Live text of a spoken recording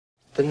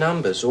the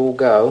numbers all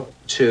go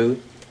to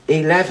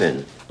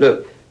 11.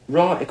 Look,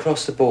 right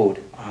across the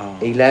board.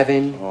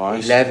 11,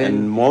 11,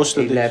 and most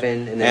of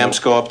 11, the and amps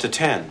go up to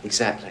 10.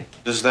 Exactly.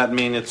 Does that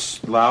mean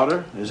it's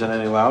louder? Is it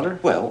any louder?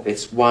 Well,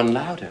 it's one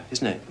louder,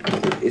 isn't it?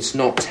 It's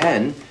not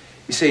 10.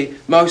 You see,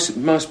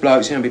 most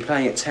blokes, be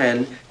playing at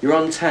 10. You're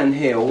on 10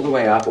 here, all the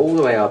way up, all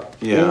the way up,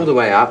 all the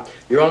way up.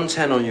 You're on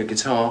 10 on your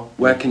guitar.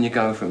 Where can you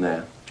go from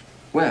there?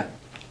 Where?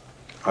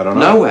 I don't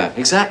know. Nowhere,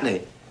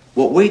 exactly.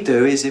 What we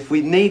do is, if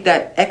we need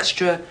that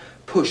extra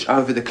push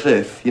over the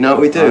cliff, you know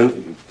what we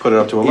do? Put it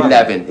up to 11.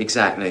 11,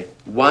 exactly.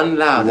 One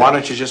louder. Why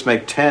don't you just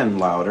make 10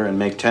 louder and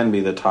make 10 be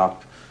the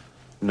top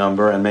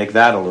number and make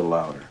that a little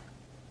louder?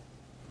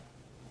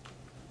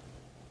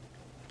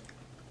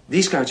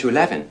 These go to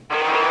 11.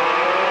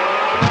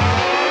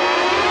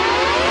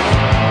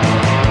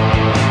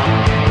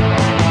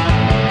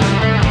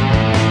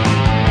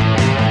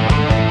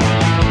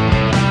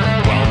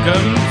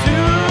 Welcome to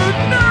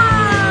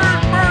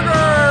NerdBurger!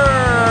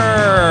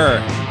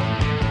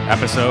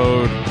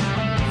 Episode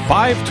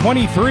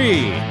 523.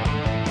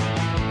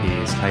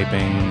 He's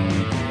typing.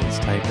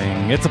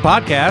 It's a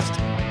podcast.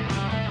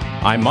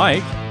 I'm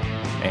Mike.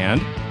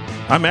 And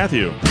I'm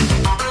Matthew.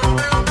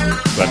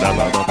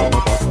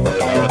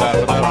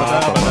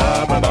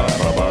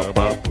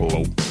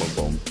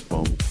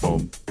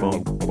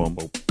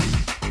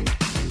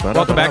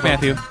 Welcome back,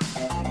 Matthew.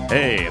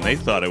 Hey, and they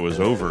thought it was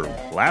over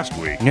last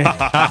week.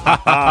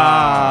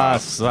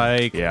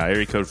 Psych. Yeah,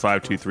 area code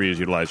 523 is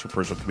utilized for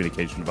personal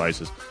communication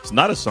devices. It's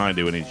not assigned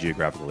to any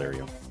geographical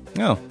area.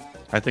 Oh,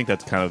 I think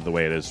that's kind of the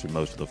way it is for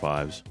most of the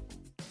fives.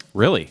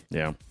 really?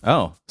 Yeah,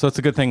 Oh, so it's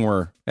a good thing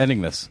we're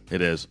ending this.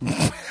 it is.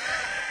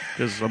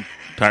 Because I'm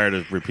tired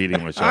of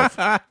repeating myself.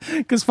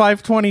 Because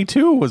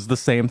 522 was the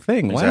same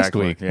thing last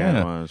Exactly. week.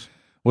 Yeah, it was.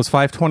 Was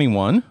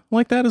 521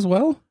 like that as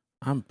well?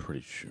 I'm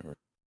pretty sure.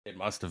 It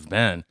must have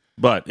been.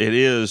 But it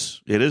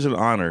is an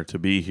honor to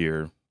be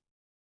here.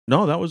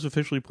 No, that was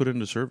officially put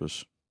into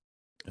service.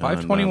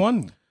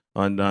 521.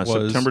 On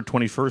September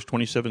 21st,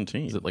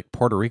 2017. Is it like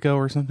Puerto Rico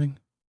or something?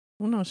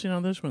 Well, no, see,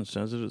 now this one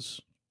says that it's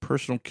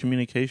personal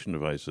communication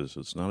devices.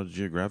 It's not a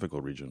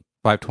geographical region.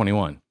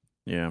 521.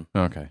 Yeah.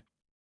 Okay.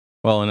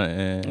 Well,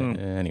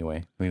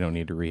 anyway, we don't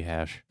need to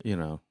rehash You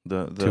know,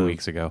 the 2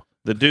 weeks ago.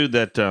 The dude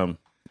that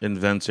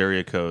invents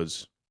area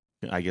codes,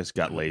 I guess,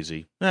 got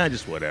lazy.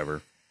 Just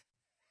whatever.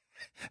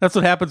 That's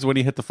what happens when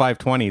you hit the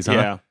 520s,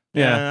 huh?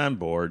 Yeah, I'm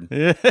bored.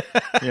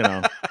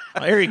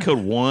 Area code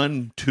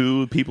 1,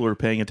 2, people are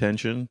paying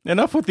attention.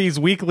 Enough with these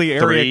weekly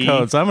area 3,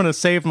 codes. I'm going to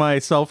save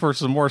myself for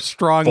some more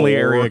strongly 4.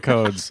 area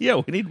codes. Yeah,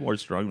 we need more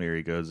strongly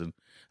area codes. And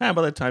by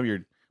the time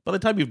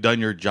you've done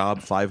your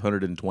job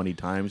 520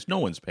 times, no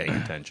one's paying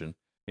attention.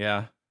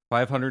 Yeah,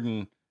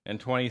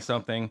 520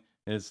 something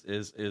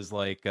is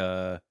like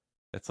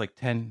it's like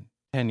 10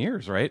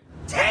 years, right?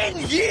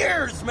 10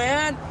 years,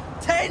 man!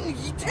 10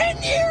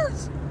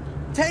 years!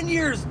 10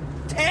 years!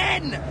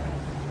 10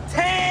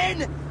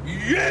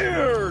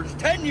 years!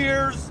 10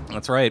 years!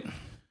 That's right.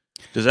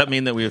 Does that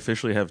mean that we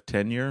officially have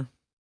tenure?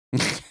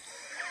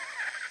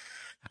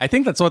 I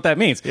think that's what that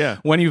means. Yeah.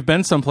 When you've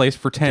been someplace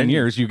for 10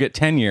 years, you get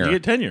tenure. You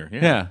get tenure.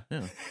 Yeah.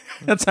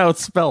 That's how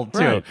it's spelled, too.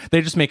 Right.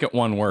 They just make it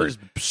one word.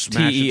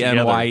 Smash it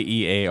together.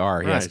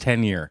 Tenyear. Yes, Right.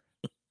 tenure.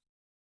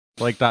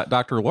 Like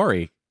Dr.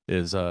 Lori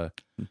is,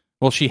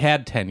 she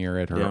had tenure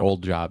at her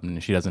old job,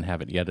 and she doesn't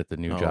have it yet at the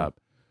new job.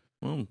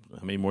 Well,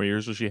 how many more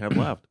years does she have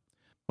left?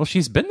 Well,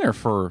 she's been there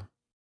for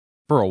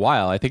a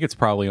while. I think it's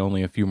probably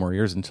only a few more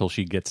years until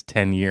she gets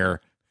tenure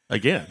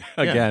Again.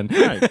 again.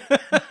 Yeah, right.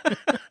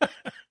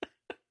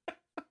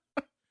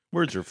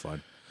 Words are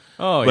fun.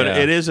 Oh, But yeah.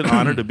 it is an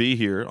honor to be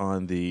here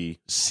on the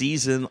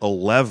season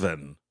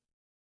 11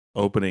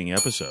 opening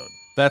episode.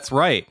 That's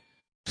right.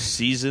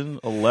 Season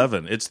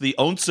 11. It's the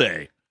once.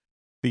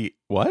 The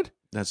what?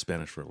 That's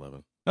Spanish for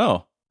 11.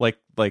 Oh,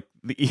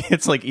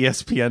 it's like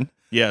ESPN.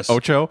 Yes.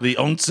 Ocho. The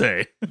once.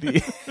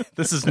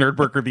 This is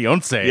NerdBurger the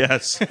Once.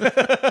 Yes.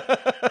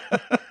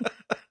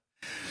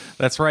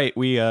 That's right.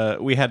 We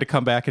had to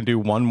come back and do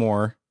one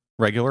more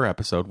regular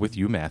episode with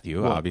you,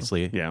 Matthew,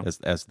 obviously,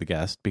 as the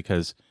guest,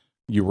 because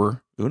you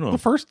were Uno. the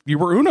first. You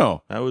were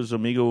Uno. That was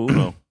Amigo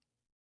Uno.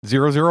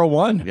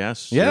 001.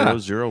 Yes. Yeah.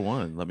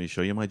 001. Let me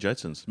show you my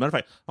Jetsons. Matter of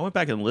fact, I went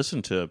back and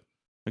listened to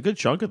a good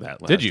chunk of that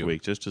Did you?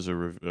 week, just as a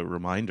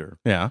reminder.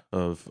 Yeah.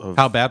 Of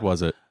How bad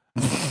was it?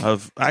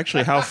 Of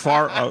actually how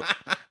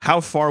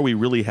far we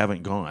really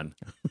haven't gone.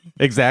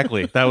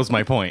 Exactly. That was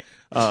my point.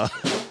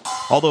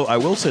 Although I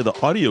will say the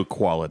audio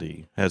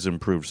quality has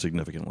improved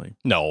significantly.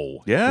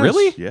 No. Yes.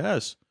 Really?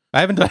 Yes.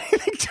 I haven't done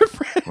anything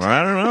different. Well,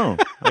 I don't know.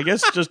 I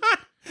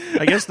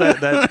guess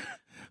that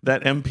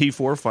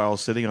MP4 file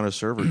sitting on a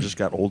server just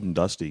got old and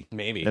dusty.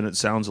 Maybe. And it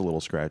sounds a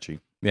little scratchy.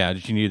 Yeah.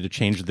 Did you need to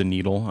change the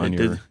needle on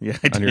your your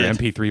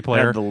MP3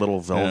 player? Had the little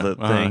velvet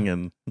thing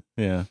and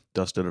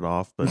dusted it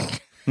off,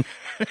 but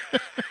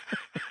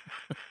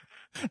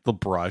the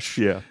brush.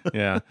 Yeah.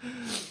 Yeah.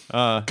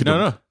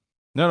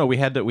 No. We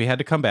had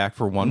to come back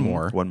for one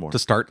more to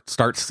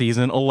start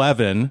season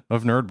 11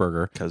 of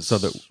NerdBurger, 'Cause-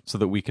 so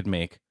that we could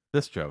make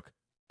this joke.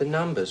 the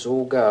numbers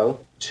all go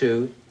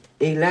to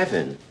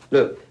 11.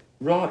 Look,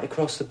 right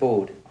across the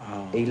board.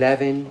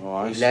 11,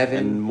 11,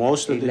 and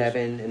most of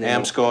 11, the and then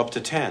amps go up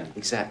to 10.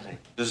 Exactly.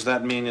 Does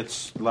that mean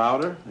it's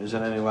louder? Is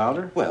it any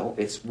louder? Well,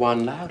 it's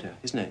one louder,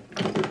 isn't it?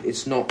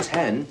 It's not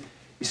 10.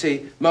 You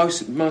see,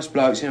 most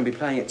blokes, be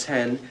playing at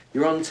 10.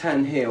 You're on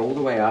 10 here, all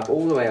the way up,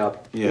 all the way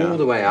up, all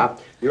the way up.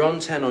 You're on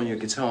 10 on your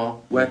guitar.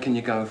 Where can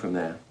you go from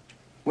there?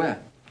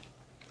 Where?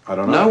 I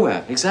don't know.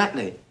 Nowhere,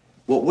 exactly.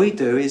 What we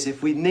do is,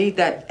 if we need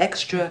that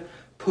extra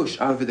push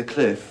over the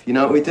cliff, you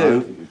know what we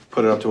do?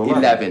 Put it up to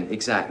 11. 11,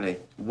 exactly.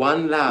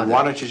 One louder.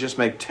 Why don't you just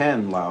make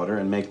 10 louder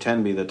and make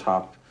 10 be the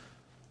top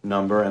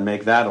number and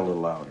make that a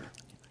little louder?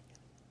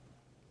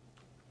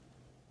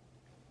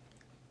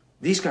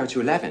 These go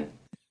to 11.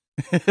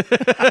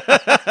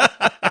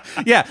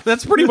 Yeah,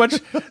 that's pretty much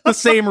the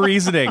same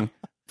reasoning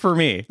for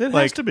me. It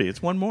has to be.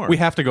 It's one more. We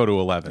have to go to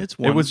 11. It's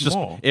one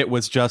more. It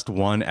was just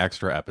one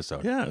extra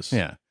episode. Yes.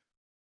 Yeah.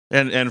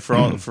 And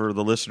for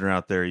the listener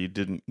out there, you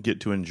didn't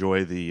get to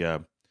enjoy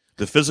the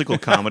physical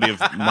comedy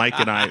of Mike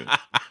and I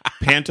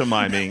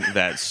pantomiming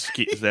that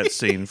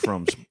scene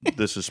from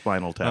This Is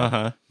Spinal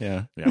Tap.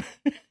 Yeah.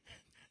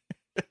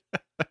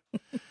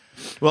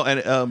 Well,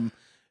 and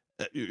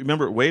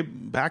remember way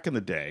back in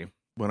the day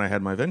when I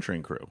had my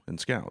venturing crew in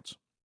Scouts.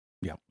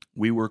 Yeah.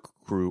 We were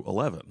crew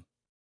 11.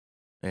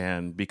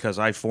 And because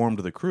I formed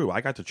the crew, I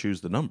got to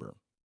choose the number.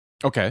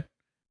 Okay.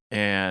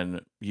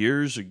 And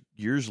years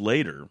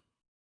later,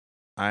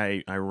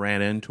 I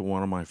ran into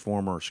one of my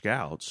former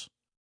scouts,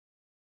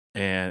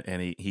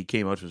 and he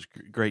came up to us,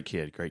 great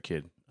kid.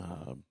 Came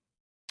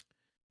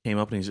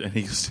up and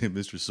he said,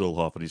 Mr.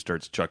 Solhoff, and he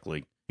starts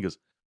chuckling. He goes,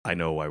 I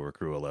know why we're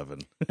crew 11.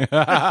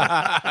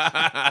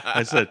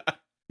 I said,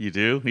 you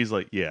do? He's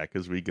like, yeah,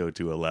 because we go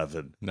to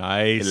 11.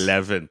 Nice.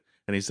 11.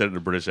 And he said it in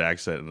a British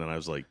accent, and then I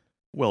was like,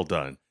 well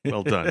done.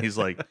 He's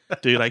like,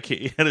 dude, I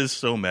can't. That is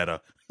so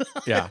meta.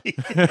 Yeah.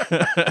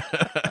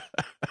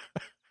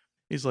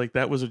 He's like,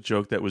 that was a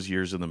joke that was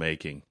years in the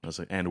making. I was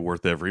like, and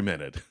worth every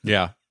minute.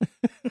 Yeah.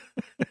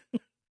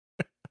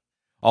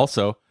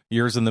 Also,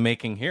 years in the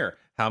making here.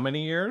 How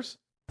many years?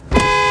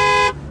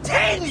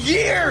 10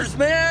 years,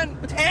 man!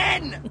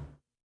 10!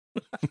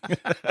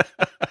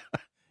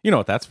 You know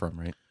what that's from,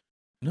 right?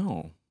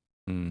 No.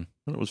 I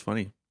thought it was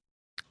funny.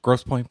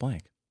 Grosse Point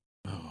Blank.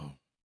 Oh,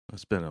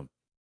 it's been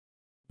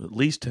at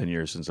least 10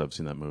 years since I've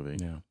seen that movie.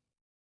 Yeah.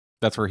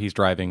 That's where he's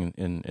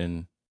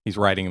driving he's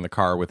riding in the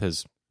car with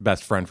his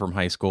best friend from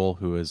high school,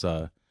 who is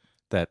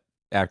that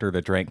actor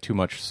that drank too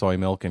much soy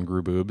milk and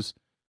grew boobs.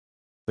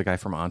 The guy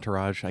from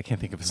Entourage. I can't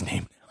think of his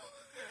name now.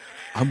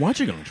 I'm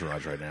watching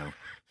Entourage right now.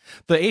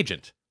 The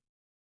agent.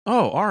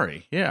 Oh,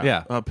 Ari. Yeah.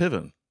 Yeah.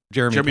 Piven.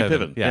 Jeremy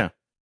Piven. Yeah.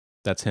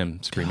 That's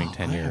him screaming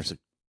 10 years.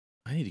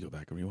 I need to go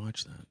back and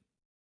rewatch that.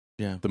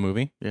 Yeah. The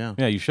movie? Yeah.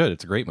 Yeah, you should.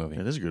 It's a great movie.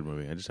 It is a good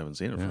movie. I just haven't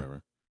seen it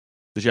forever.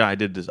 But yeah, I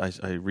did this.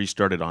 I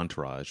restarted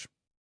Entourage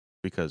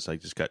because I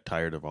just got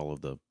tired of all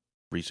of the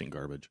recent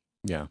garbage.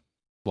 Yeah.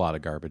 A lot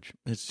of garbage.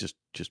 It's just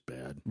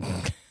bad.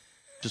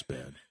 Just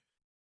bad.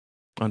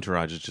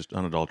 Entourage is just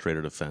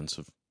unadulterated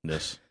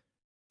offensiveness.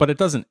 But it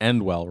doesn't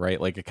end well,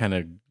 right? Like, it kind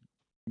of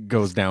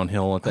goes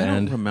downhill at the end. I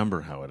don't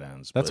remember how it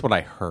ends. That's what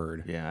I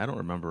heard. Yeah, I don't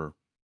remember.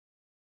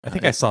 I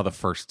think I saw the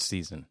first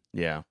season.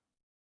 Yeah.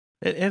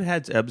 It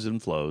had ebbs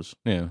and flows.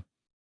 Yeah.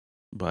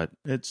 But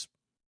it's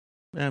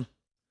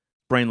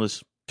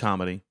brainless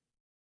comedy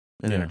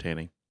and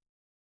entertaining.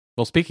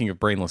 Well, speaking of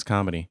brainless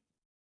comedy.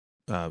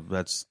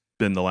 That's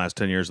been the last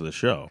 10 years of the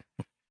show.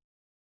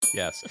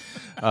 Yes.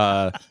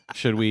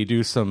 Should we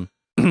do some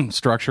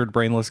structured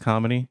brainless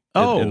comedy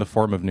in the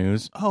form of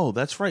news? Oh,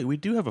 that's right. We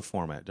do have a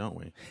format, don't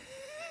we?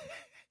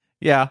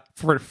 Yeah,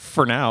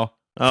 for now.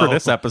 For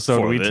this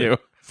episode, we do.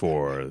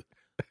 For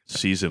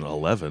season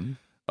 11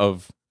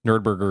 of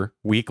NerdBurger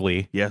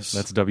Weekly. Yes.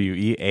 That's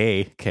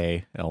WEAKLY.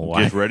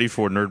 Get ready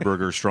for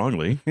NerdBurger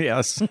Strongly.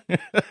 Yes.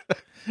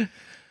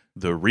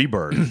 The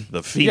rebirth,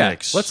 the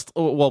phoenix.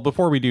 Yeah,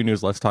 before we do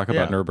news, let's talk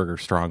about NerdBurger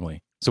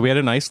Strongly. So we had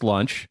a nice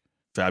lunch.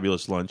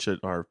 Fabulous lunch at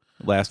our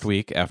last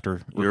week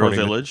after Euro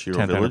Village.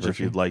 If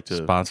you'd like to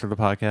sponsor the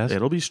podcast,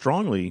 it'll be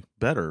strongly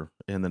better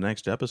in the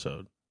next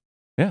episode.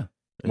 Yeah,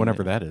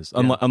 whenever that is,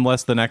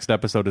 unless the next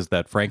episode is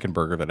that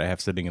Frankenburger that I have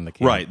sitting in the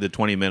can. Right, the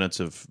 20 minutes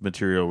of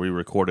material we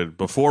recorded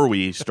before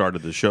we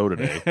started the show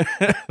today.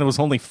 It was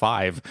only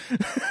 5.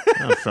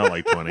 It felt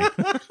like 20.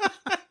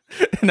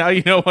 Now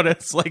you know what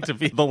it's like to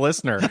be the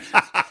listener.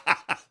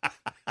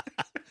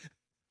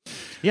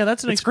 Yeah,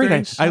 that's an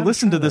experience. Great. I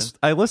listened to this.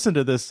 I listened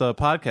to this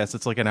podcast.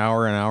 It's like an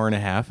hour and a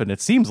half, and it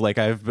seems like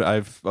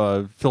I've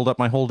filled up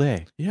my whole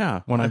day.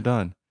 Yeah, when I'm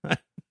done.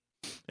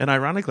 And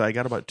ironically, I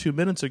got about 2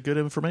 minutes of good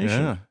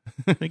information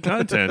and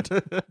content.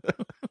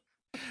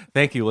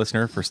 Thank you,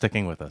 listener, for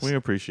sticking with us. We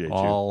appreciate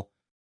all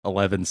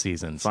 11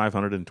 seasons,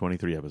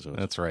 523 episodes.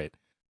 That's right.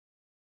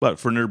 But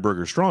for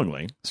NerdBurger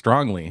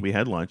Strongly, we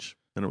had lunch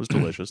and it was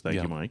delicious.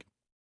 Thank you, Mike.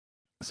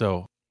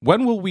 So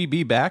when will we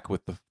be back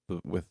with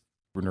with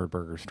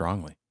NerdBurger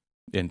Strongly?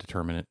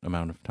 Indeterminate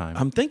amount of time.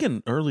 I'm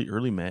thinking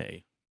early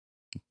May.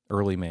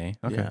 Early May.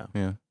 Okay.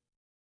 Yeah.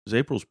 Because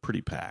April's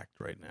pretty packed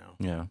right now.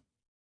 Yeah.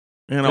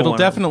 And It'll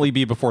definitely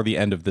be before the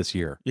end of this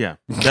year. Yeah,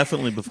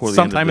 definitely before the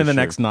sometime end of in the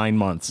this next 9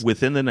 months.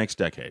 within the next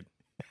decade.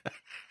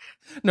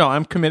 No,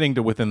 I'm committing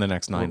to within the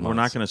next 9 months. We're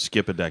not going to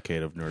skip a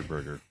decade of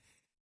NerdBurger.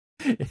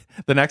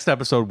 The next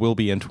episode will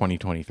be in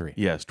 2023.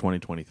 Yes,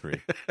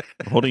 2023.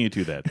 I'm holding you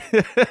to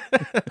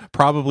that.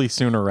 Probably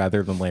sooner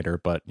rather than later,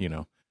 but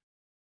don't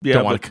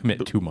want to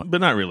commit too much.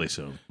 But not really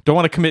soon. Don't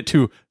want to commit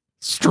too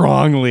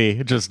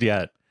strongly just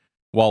yet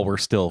while we're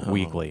still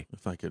weekly.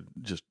 If I could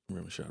just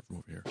rim a shot from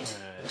over here.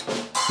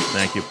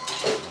 Thank you.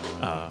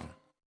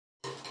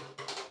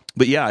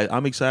 But yeah,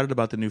 I'm excited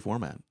about the new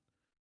format.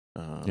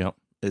 Yep.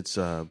 It's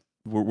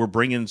we're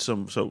bringing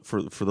some. So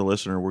for the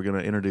listener, we're going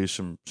to introduce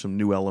some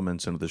new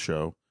elements into the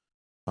show.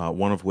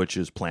 One of which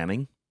is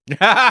planning. In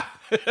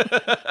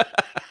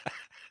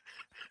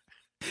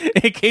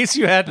case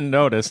you hadn't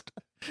noticed,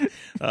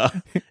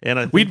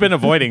 and we'd been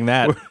avoiding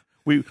that.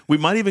 We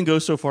might even go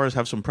so far as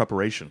have some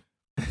preparation.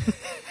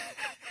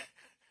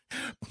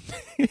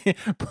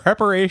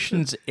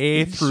 Preparations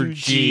A through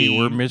G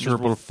were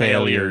miserable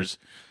failures.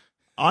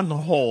 On the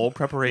whole,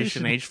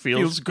 preparation H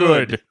feels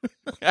good.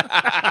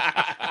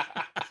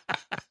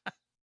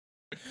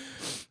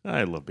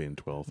 I love being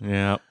 12.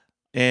 Yeah.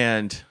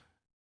 And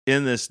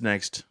in this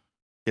next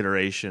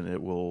iteration,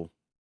 it will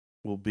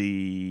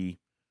be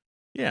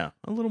a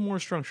little more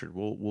structured.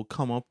 We'll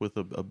come up with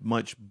a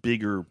much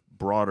bigger,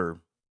 broader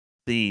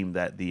theme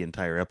that the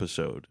entire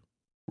episode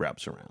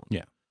wraps around.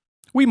 Yeah.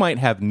 We might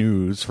have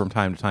news from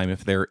time to time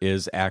if there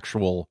is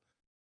actual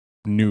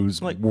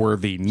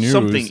newsworthy news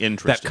something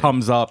interesting that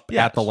comes up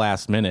at the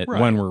last minute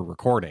Right. when we're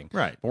recording.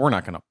 Right. But we're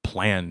not going to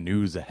plan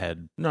news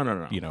ahead.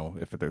 No.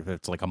 If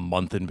it's like a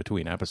month in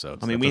between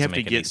episodes. I mean, That we doesn't have to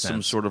make any get some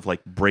sense. sort of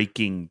like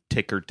breaking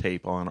ticker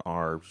tape on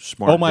our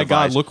smart Oh my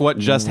God! device Look what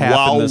just while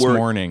happened this we're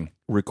morning,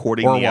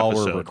 recording or the while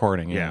episode. we're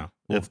recording. Yeah.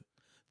 If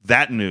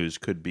that news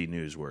could be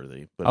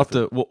newsworthy, but I'll have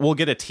to, we'll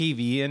get a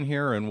TV in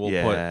here and we'll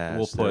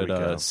Yes, put there we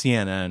go.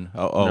 CNN.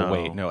 No.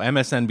 Wait, no,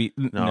 MSNB.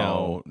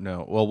 No.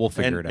 No. Well, we'll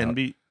figure it out.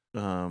 AB,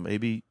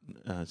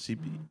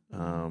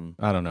 CB.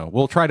 I don't know.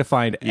 We'll try to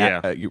find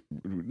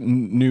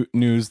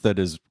news that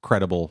is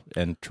credible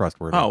and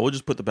trustworthy. Oh, we'll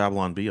just put the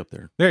Babylon Bee up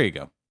there. There you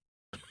go.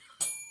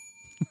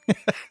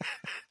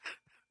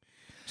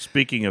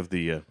 Speaking of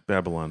the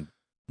Babylon,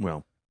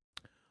 well,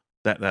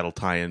 that'll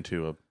tie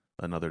into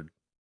another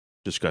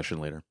discussion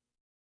later.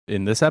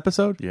 In this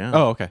episode? Yeah.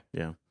 Oh, okay.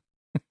 Yeah.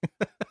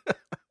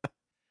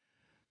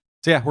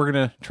 So yeah, we're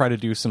gonna try to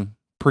do some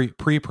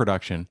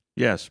pre-production.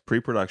 Yes,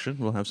 pre-production.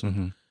 We'll have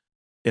some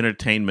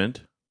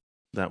entertainment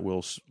that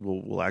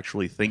we'll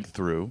actually think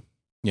through.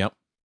 Yep.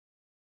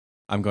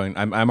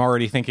 I'm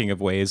already thinking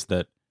of ways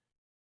that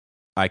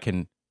I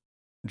can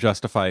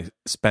justify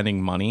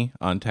spending money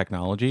on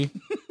technology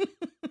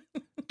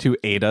to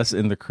aid us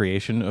in the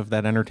creation of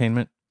that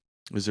entertainment.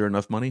 Is there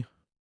enough money?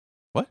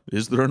 What?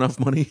 Is there enough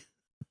money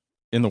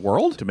in the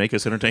world to make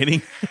us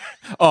entertaining?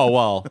 Oh,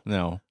 well,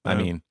 no. I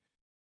mean,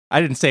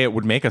 I didn't say it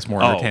would make us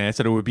more entertaining. I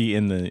said it would be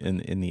in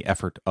the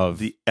effort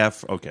of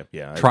okay,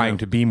 yeah, trying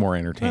to be more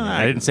entertaining.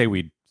 I didn't say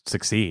we'd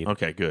succeed.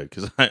 Okay, good,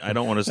 because I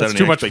don't want to set That's any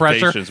too much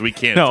expectations pressure. we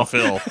can't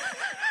fulfill.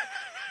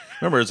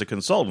 Remember, as a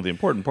consultant, the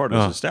important part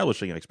is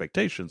establishing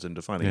expectations and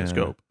defining a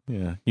scope.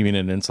 Yeah, you mean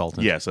an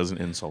insultant? Yes, as an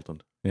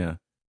insultant. Yeah.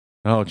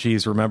 Oh,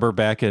 geez, remember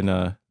back in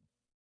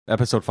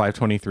episode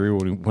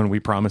 523 when we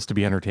promised to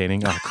be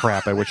entertaining? Oh,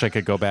 crap, I wish I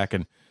could go back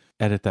and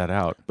edit that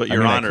out. But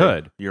I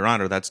could. Your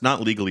Honor, that's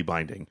not legally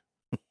binding.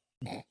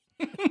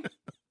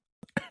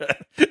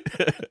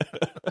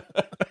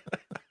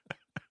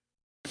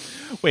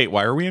 Wait,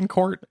 why are we in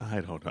court?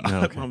 I don't know.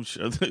 No, okay. I'm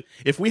sure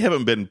if we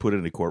haven't been put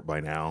into court by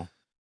now,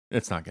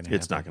 it's not going to happen.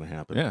 It's not going to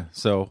happen. Yeah,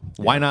 so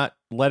why not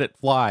let it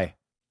fly?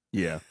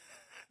 Yeah.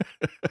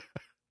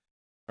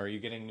 Are you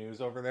getting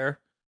news over there?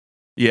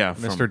 Yeah,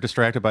 Mr.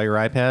 Distracted by your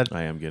iPad?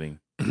 I am getting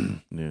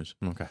news.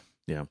 Okay.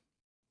 Yeah.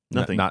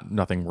 Nothing.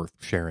 Nothing worth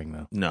sharing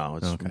though. No,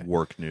 it's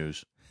work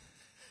news.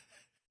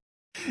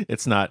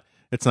 It's not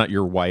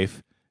your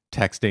wife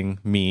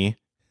texting me.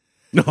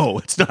 No,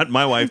 it's not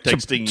my wife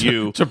texting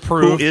you to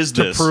prove who is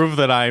this? To prove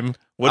that I'm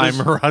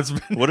her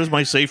husband. What is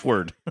my safe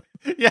word?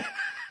 Yeah.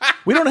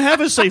 We don't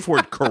have a safe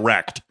word.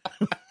 Correct.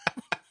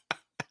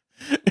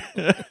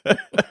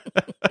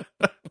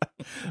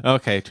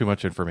 Okay, too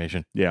much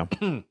information. Yeah.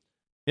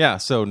 Yeah,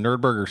 so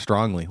NerdBurger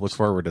strongly. Look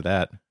forward to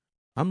that.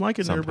 I'm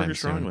liking sometime NerdBurger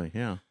strongly.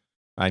 Yeah.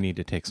 I need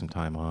to take some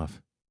time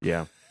off.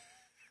 Yeah.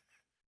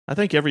 I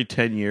think every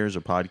 10 years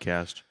a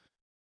podcast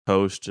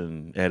host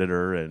and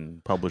editor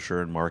and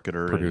publisher and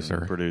marketer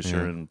and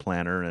producer and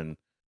planner and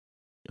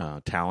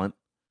talent.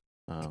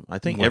 I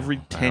think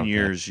every 10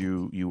 years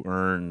you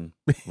earn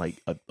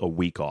like a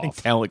week off.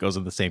 Talent goes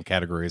in the same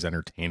category as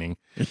entertaining.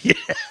 Yeah.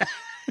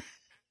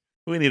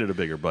 We needed a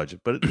bigger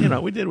budget, but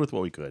we did with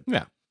what we could.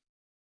 Yeah.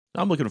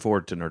 I'm looking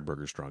forward to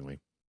NerdBurger strongly.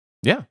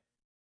 Yeah.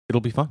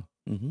 It'll be fun.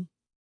 Mm-hmm.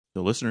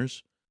 The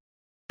listeners,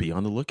 be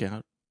on the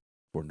lookout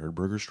for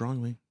NerdBurger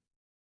strongly.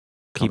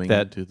 Keep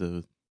that to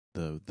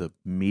the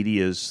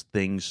media's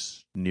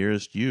things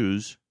nearest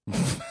yous.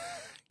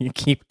 You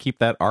keep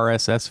that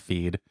RSS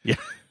feed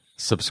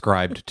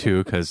subscribed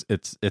to, because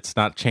it's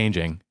not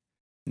changing.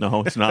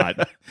 No, it's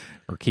not.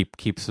 Or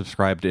keep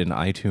subscribed in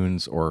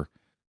iTunes or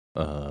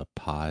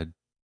Pod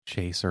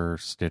Chaser,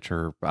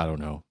 Stitcher. I don't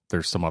know.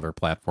 There's some other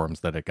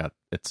platforms that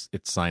it's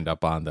signed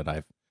up on that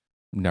I've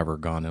never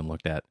gone and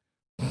looked at.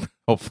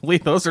 Hopefully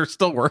those are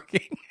still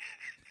working.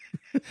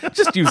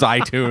 Just use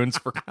iTunes,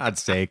 for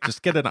God's sake.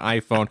 Just get an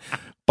iPhone.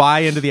 Buy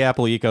into the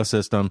Apple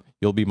ecosystem.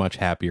 You'll be much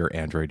happier,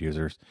 Android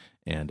users.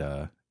 And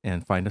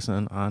find us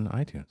on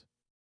iTunes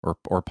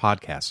or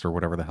podcasts or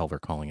whatever the hell they're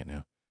calling it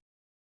now.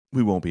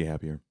 We won't be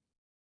happier.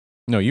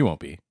 No, you won't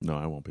be. No,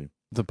 I won't be.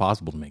 It's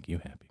impossible to make you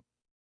happy.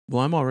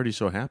 Well, I'm already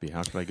so happy.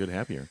 How could I get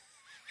happier?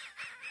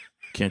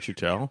 Can't you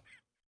tell?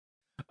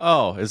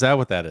 Oh, is that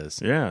what that is?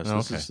 Yes.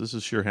 Oh, This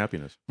is sheer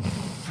happiness.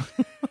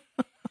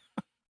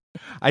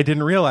 I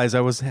didn't realize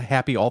I was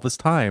happy all this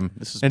time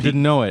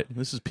didn't know it.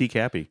 This is peak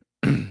happy.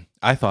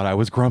 I thought I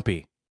was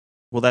grumpy.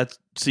 Well,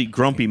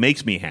 grumpy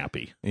makes me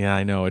happy. Yeah,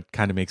 I know. It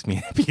kind of makes me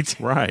happy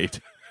too. Right.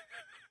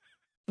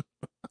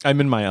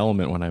 I'm in my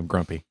element when I'm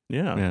grumpy.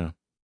 Yeah.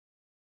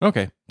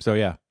 Okay. So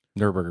yeah,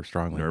 NerdBurger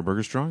strongly.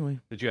 NerdBurger strongly.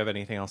 Did you have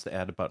anything else to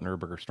add about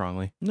NerdBurger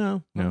strongly?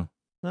 No.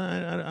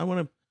 I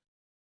want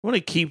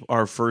to keep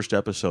our first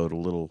episode a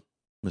little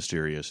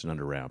mysterious and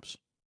under wraps.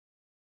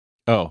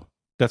 Oh,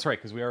 that's right,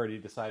 because we already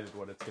decided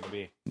what it's going to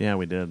be. Yeah,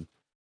 we did.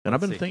 And I've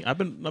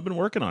been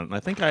working on it. And I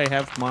think I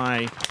have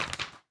mine.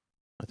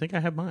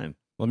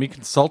 Let me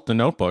consult the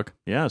notebook.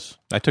 Yes.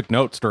 I took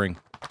notes during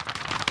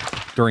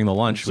the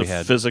lunch we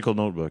had. Physical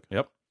notebook.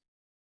 Yep.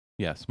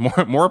 Yes.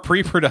 More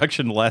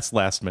pre-production, less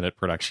last-minute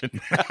production.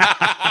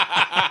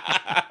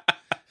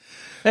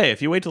 Hey,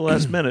 if you wait till the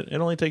last minute, it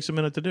only takes a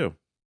minute to do.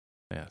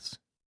 Yes.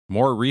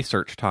 More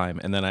research time,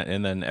 and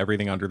then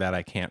everything under that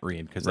I can't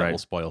read because that will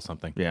spoil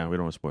something. Yeah, we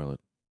don't want to spoil it.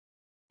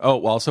 Oh,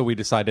 well, also we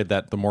decided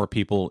that the more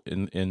people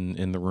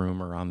in the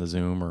room or on the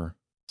Zoom or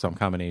some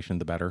combination,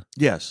 the better.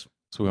 Yes.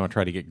 So we want to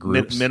try to get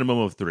groups. Minimum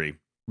of 3.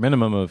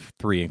 Minimum of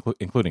 3,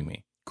 including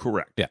me.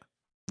 Correct. Yeah.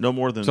 No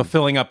more than... So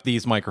filling up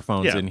these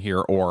microphones in here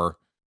or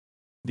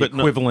the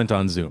equivalent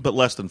on Zoom. But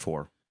less than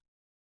 4.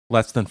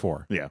 Less than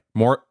 4. Yeah.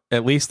 More,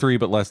 at least 3,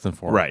 but less than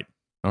 4. Right.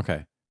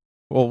 Okay.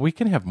 Well, we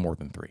can have more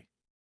than 3.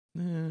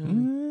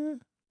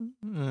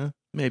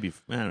 Maybe.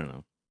 I don't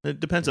know. It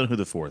depends on who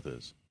the 4th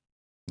is.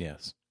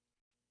 Yes.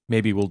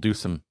 Maybe we'll do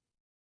some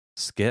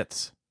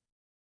skits.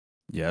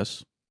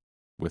 Yes.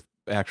 With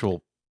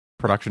actual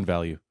production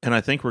value. And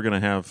I think we're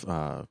going to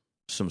have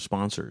some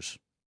sponsors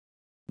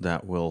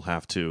that will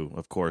have to,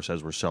 of course,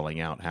 as we're selling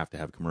out, have to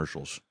have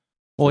commercials.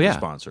 Well, yeah.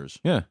 Sponsors.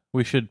 Yeah.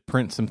 We should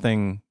print some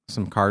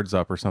cards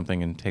up or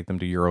something and take them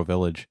to Euro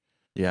Village.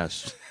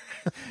 Yes.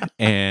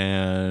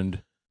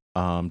 And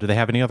do they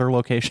have any other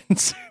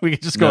locations? We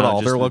could just go to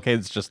all their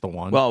locations, just the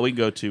one. Well, we can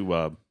go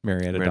to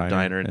Marietta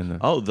Diner.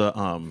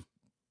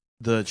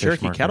 The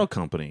Cherokee Cattle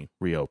Company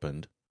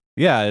reopened.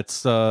 Yeah,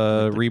 it's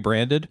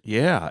rebranded.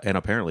 Yeah, and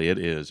apparently it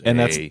is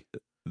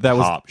that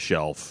top was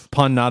shelf.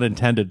 Pun not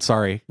intended,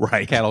 sorry.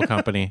 Right. Cattle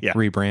Company. Yeah.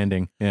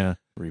 Rebranding. Yeah.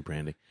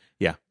 Rebranding.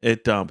 Yeah,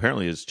 it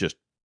apparently is just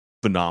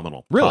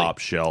phenomenal. Really? Top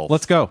shelf.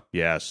 Let's go.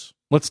 Yes.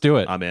 Let's do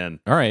it. I'm in.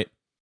 All right.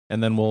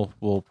 And then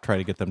we'll try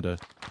to get them to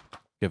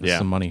give us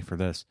some money for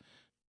this.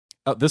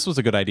 This was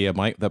a good idea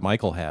that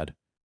Michael had,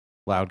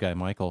 loud guy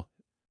Michael,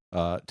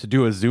 to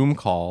do a Zoom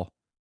call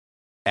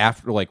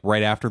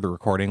right after the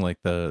recording, like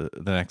the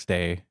next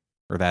day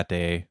or that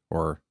day,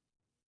 or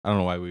I don't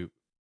know why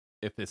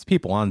if it's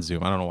people on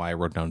Zoom, I don't know why I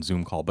wrote down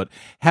Zoom call, but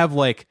have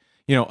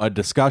a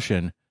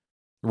discussion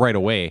right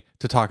away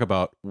to talk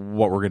about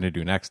what we're going to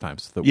do next time,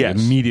 so that we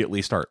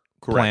immediately start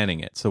planning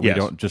it, so we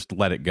don't just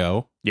let it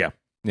go. Yeah.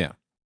 Yeah.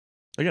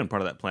 Again,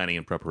 part of that planning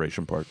and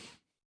preparation part.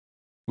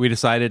 We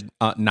decided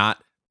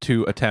not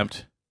to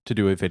attempt to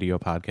do a video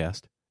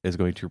podcast. Is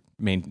going to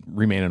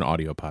remain an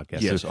audio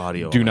podcast. Yes, so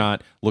audio. Do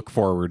not look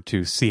forward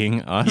to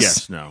seeing us.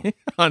 Yes, no.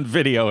 On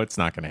video, it's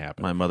not going to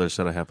happen. My mother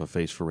said I have a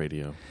face for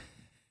radio.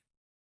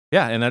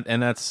 Yeah,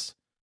 and that's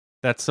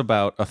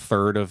about a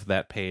third of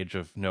that page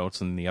of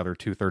notes, and the other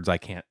 2/3 I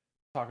can't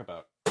talk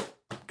about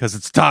because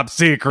it's top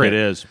secret. It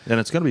is,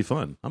 and it's going to be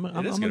fun. I'm going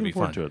to looking be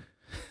forward fun. to it.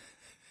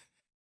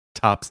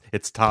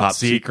 It's top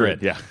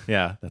secret.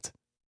 Yeah. That's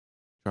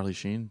Charlie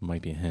Sheen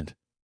might be a hint.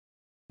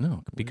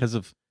 No, because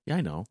of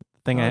I know.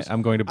 Thing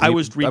I'm going to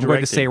bleep, I'm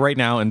going to say right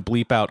now and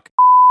bleep out.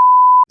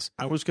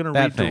 I was going to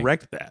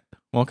redirect that.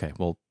 Okay,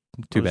 well,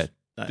 too bad.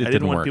 I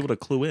didn't want people to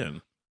clue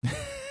in.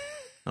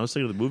 I was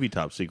thinking of the movie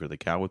Top Secret, the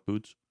cow with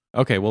boots.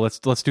 Okay, well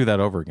let's do that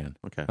over again.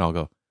 Okay, I'll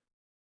go.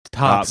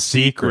 Top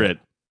secret.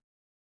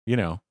 You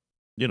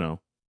know,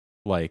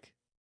 like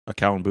a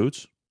cow in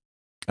boots.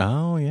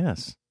 Oh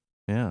yes,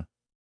 yeah.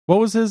 What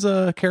was his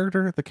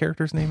character? The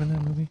character's name in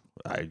that movie?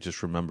 I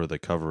just remember the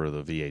cover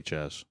of the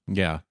VHS.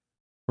 Yeah.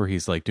 Where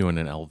he's like doing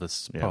an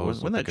Elvis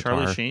pose. Wasn't that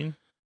Charlie Sheen?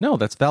 No,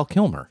 that's Val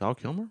Kilmer. Val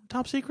Kilmer?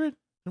 Top Secret?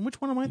 And which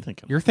one am I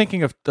thinking? You're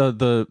thinking of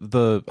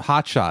the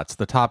Hot Shots,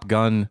 the Top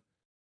Gun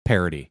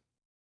parody.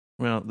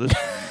 Well, this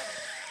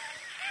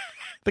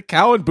the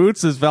cow in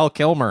boots is Val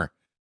Kilmer.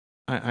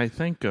 I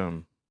think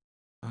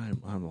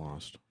I'm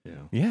lost.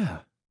 Yeah. Yeah.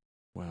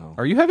 Wow.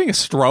 Are you having a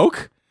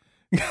stroke?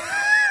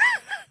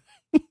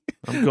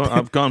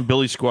 I've gone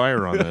Billy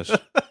Squire on this.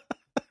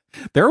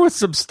 There was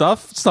some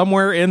stuff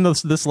somewhere in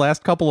this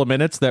last couple of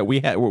minutes that we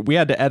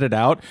had to edit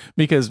out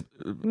because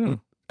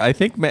I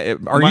think.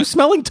 Are you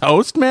smelling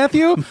toast,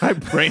 Matthew? My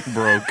brain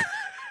broke.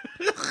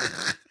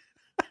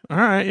 All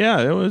right,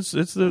 yeah, it's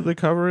the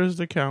cover is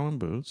the Cow in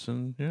Boots,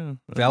 and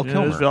Val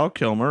Kilmer. It's Val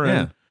Kilmer, Yeah.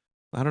 and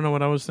I don't know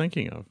what I was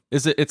thinking of.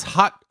 It's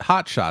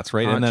Hot Shots,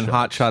 right? And then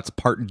Hot Shots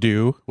Part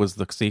 2 was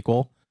the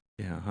sequel.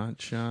 Yeah,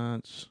 Hot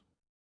Shots.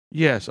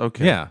 Yes,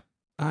 okay. Yeah,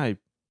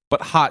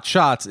 but Hot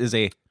Shots is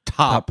a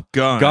Top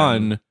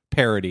Gun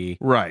parody,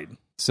 right?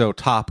 So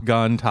Top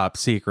Gun, Top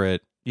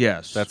Secret.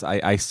 Yes, that's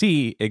I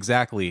see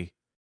exactly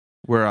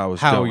where I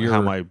was how going,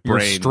 how my your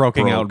brain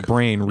stroking broke. out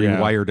brain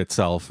rewired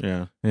itself.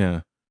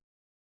 Yeah.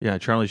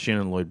 Charlie Sheen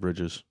and Lloyd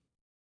Bridges.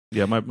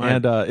 Yeah, my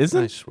and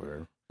I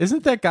swear,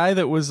 isn't that guy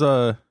that was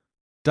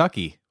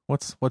Ducky?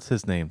 What's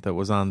his name? That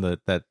was on that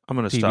I'm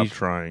going to stop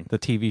trying the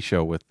TV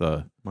show with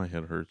my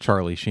head hurts.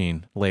 Charlie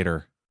Sheen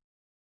later.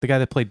 The guy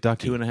that played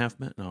Ducky. 2.5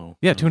 Men? No.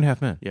 Yeah,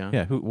 2.5 Men.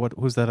 Yeah.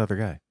 Who's that other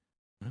guy?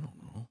 I don't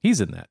know.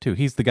 He's in that too.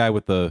 He's the guy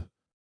with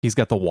he's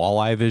got the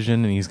walleye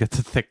vision and he's got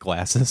the thick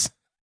glasses.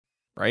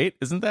 Right?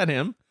 Isn't that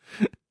him?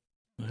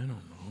 I don't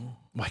know.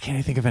 Why can't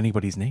I think of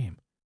anybody's name?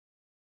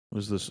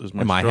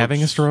 Am I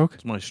having a stroke?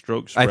 Is my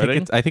stroke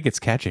spreading? I think it's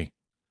catchy.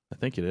 I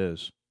think it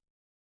is.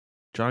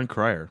 John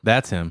Cryer.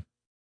 That's him.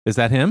 Is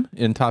that him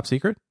in Top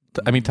Secret?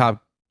 I mean,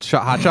 Hot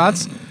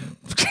Shots?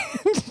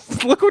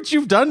 Look what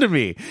you've done to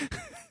me.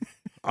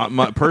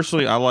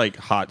 Personally, I like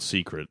Hot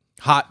Secret.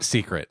 Hot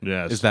Secret.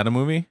 Yes. Is that a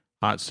movie?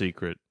 Hot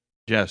Secret.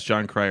 Yes,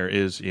 John Cryer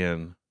is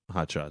in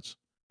Hot Shots.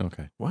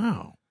 Okay.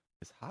 Wow.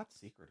 Is Hot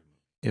Secret a movie?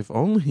 If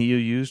only you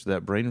used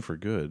that brain for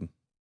good.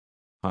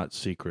 Hot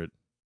Secret.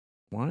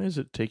 Why is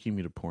it taking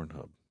me to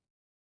Pornhub?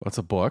 What's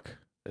a book?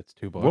 It's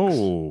 2 books.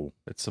 Whoa.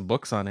 It's some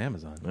books on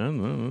Amazon.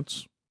 No,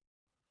 it's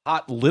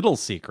Hot Little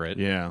Secret.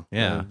 Yeah.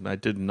 I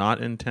did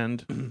not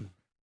intend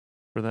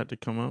for that to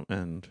come up,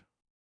 and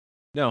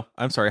no,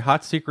 I'm sorry.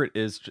 Hot Secret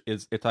is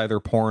it's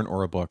either porn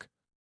or a book.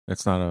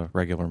 It's not a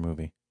regular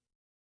movie.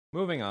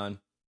 Moving on.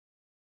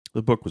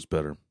 The book was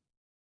better.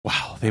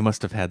 Wow, they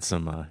must have had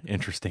some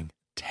interesting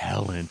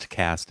talent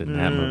cast in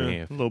that movie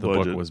if the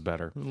book was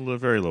better.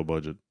 Very low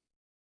budget.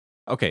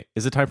 Okay,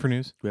 is it time for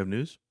news? Do we have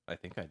news? I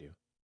think I do.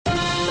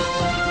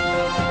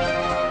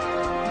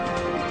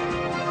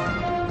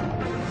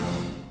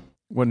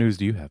 What news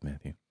do you have,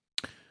 Matthew?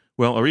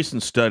 Well, a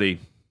recent study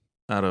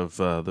out of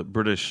the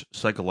British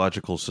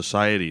Psychological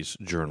Society's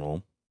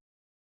journal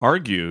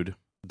argued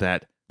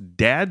that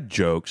dad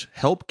jokes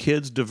help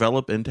kids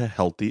develop into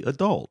healthy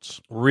adults.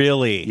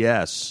 Really?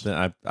 Yes.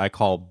 I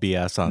call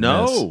BS on this.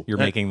 No. You're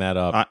making that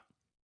up.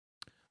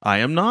 I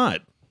am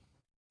not.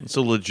 It's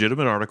a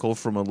legitimate article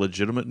from a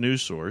legitimate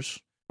news source,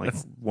 like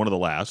one of the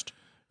last.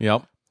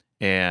 Yep.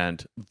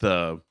 And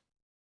the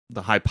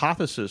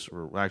hypothesis,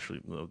 or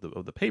actually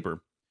of the paper,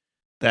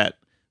 that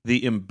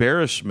the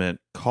embarrassment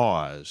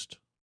caused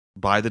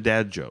by the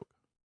dad joke,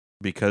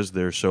 because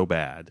they're so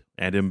bad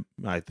and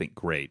I think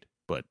great,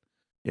 but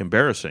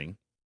embarrassing,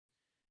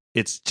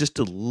 it's just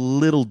a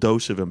little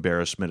dose of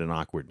embarrassment and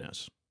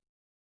awkwardness.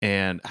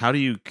 And how do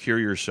you cure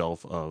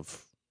yourself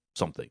of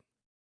something?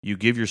 You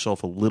give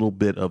yourself a little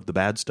bit of the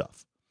bad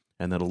stuff,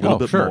 and then a little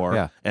bit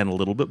more, and a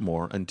little bit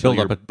more, until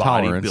your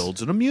body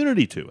builds an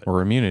immunity to it.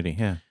 Or immunity,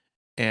 yeah.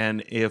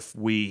 And if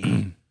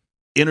we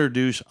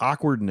introduce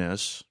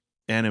awkwardness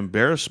and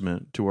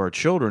embarrassment to our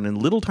children in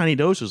little tiny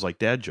doses, like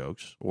dad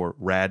jokes, or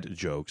rad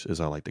jokes, as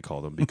I like to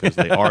call them, because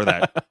they are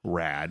that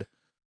rad,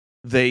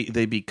 they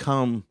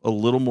become a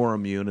little more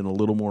immune and a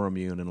little more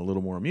immune and a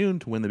little more immune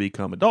to when they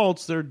become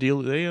adults.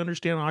 They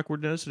understand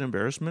awkwardness and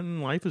embarrassment,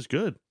 and life is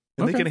good,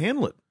 and they can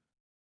handle it.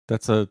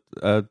 That's a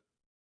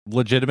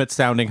legitimate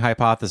sounding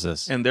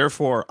hypothesis. And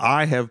therefore,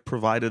 I have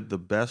provided the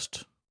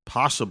best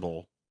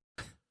possible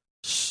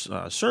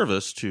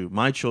service to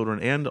my children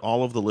and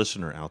all of the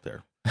listener out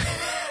there.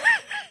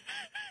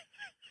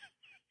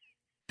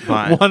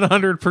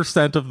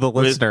 100% of the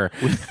listener.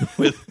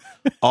 With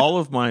all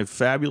of my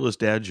fabulous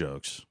dad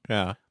jokes,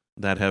 yeah,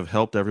 that have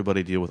helped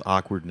everybody deal with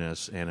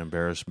awkwardness and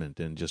embarrassment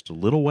in just a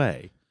little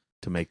way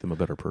to make them a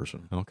better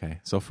person. Okay.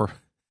 So for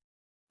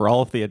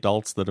all of the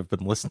adults that have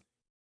been listening,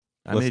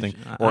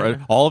 or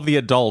all of the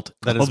adult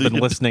that has been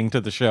listening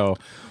to the show,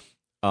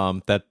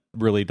 that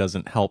really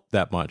doesn't help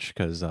that much,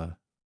 because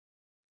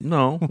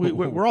no,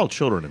 we're all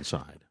children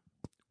inside.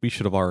 We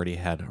should have already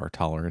had our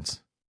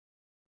tolerance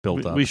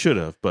built up. We should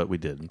have, but we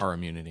didn't. Our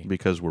immunity,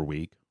 because we're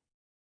weak,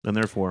 and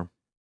therefore,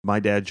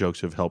 my dad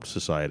jokes have helped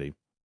society.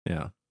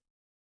 Yeah.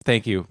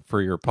 Thank you for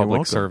your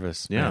public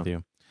service,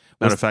 Matthew.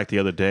 Matter of fact, the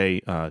other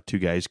day, 2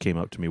 guys came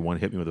up to me. One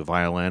hit me with a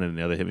violin, and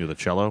the other hit me with a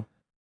cello.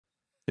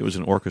 It was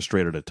an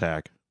orchestrated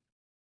attack.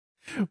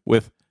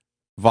 With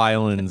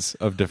violins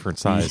of different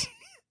size.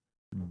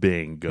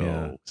 Bingo.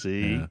 Yeah.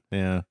 See?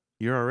 Yeah.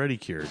 You're already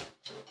cured.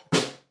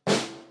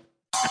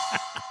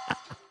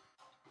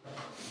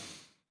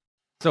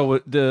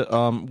 So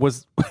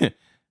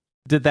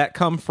Did that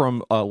come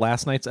from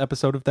last night's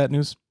episode of that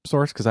news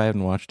source? Because I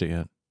haven't watched it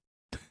yet.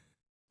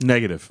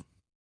 Negative.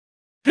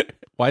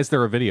 Why is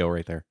there a video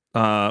right there?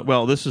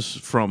 Well, this is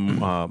from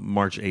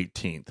March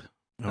 18th.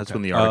 That's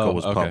when the article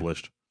was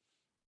published.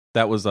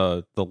 That was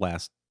the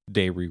last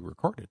day we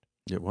recorded.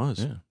 It was.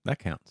 Yeah, that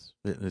counts.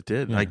 It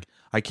did. Yeah.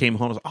 I came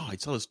home. I was like, I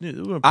saw this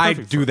news. I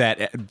do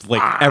that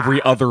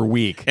every other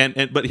week.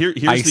 But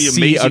here's I the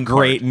see amazing a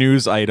great part.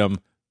 news item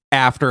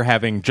after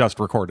having just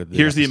recorded.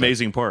 Here's the episode.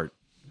 amazing part.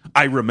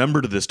 I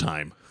remembered this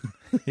time.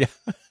 Yeah.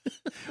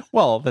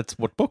 Well, that's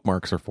what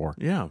bookmarks are for.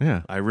 Yeah.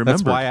 Yeah. I remember.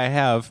 That's why I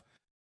have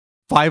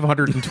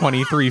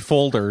 523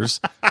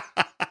 folders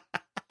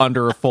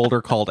under a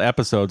folder called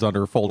episodes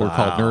under a folder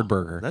called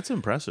NerdBurger. That's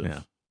impressive.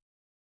 Yeah.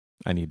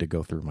 I need to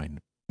go through my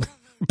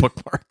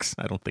bookmarks.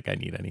 I don't think I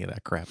need any of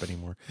that crap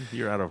anymore.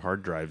 You're out of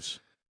hard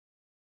drives.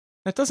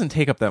 That doesn't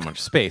take up that much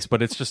space,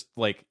 but it's just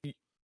like,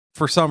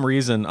 for some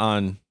reason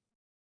on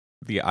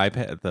the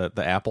iPad,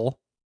 the Apple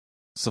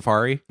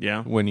Safari,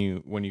 Yeah. when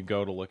you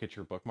go to look at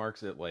your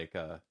bookmarks, it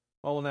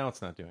well, now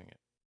it's not doing it.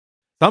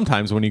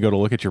 Sometimes when you go to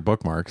look at your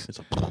bookmarks,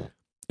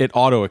 it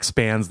auto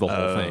expands the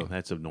whole thing.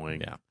 That's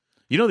annoying. Yeah.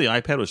 You know, the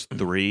iPad was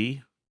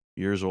 3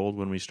 years old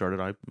when we started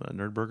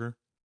NerdBurger?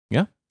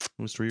 Yeah.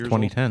 It was 3 years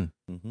 2010.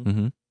 old. Mm-hmm.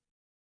 Mm-hmm.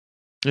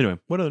 Anyway,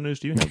 what other news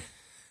do you have?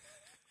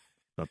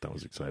 Thought that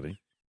was exciting.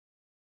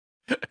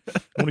 I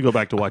want to go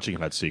back to watching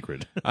Hot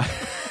Secret.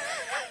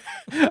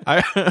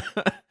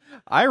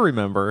 I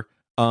remember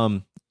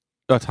a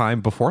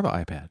time before the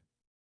iPad.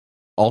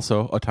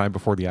 Also, a time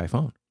before the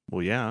iPhone.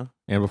 Well, yeah.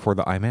 And before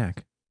the iMac.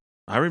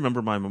 I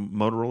remember my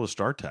Motorola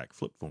StarTAC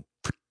flip phone.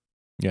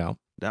 Yeah.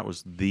 That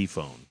was the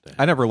phone.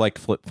 I never liked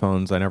flip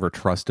phones. I never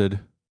trusted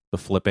the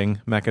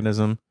flipping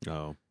mechanism.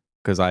 Oh.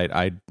 Because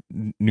I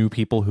knew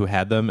people who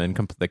had them and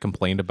they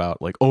complained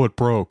about, like, oh, it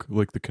broke.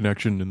 Like, the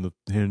connection in the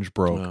hinge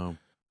broke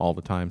all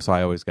the time. So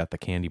I always got the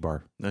candy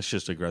bar. That's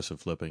just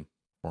aggressive flipping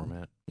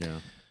format.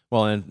 Yeah.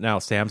 Well, and now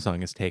Samsung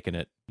has taken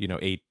it,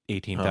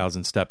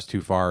 18,000 steps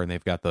too far, and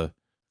they've got the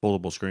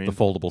foldable screen. The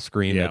foldable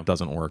screen that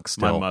doesn't work.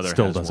 My mother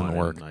still doesn't one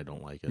work. And I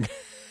don't like it.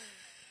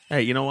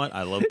 Hey, you know what?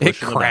 I love it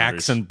pushing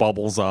cracks the and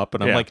bubbles up,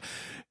 and I'm like,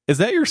 is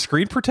that your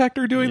screen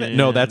protector doing that?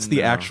 No, that's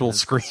the actual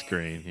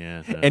screen.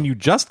 Yeah. No. And you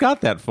just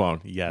got that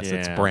phone. Yes,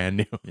 it's brand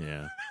new.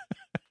 Yeah.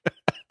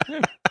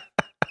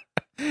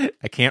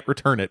 I can't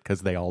return it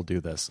because they all do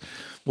this.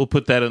 We'll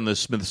put that in the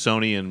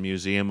Smithsonian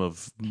Museum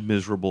of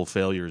Miserable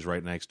Failures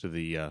right next to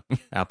the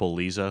Apple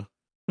Lisa.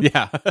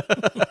 Yeah.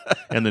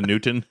 And the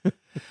Newton.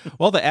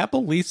 Well, the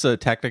Apple Lisa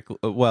technically,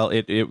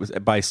 it was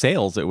by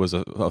sales, it was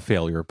a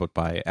failure, but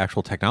by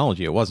actual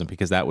technology, it wasn't,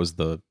 because that was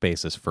the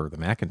basis for the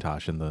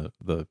Macintosh and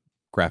the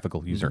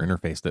graphical user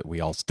interface that we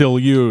all still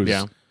use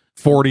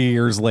 40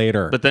 years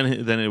later. But then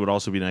it would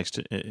also be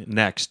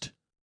next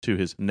to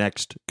his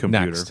next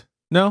computer.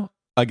 No,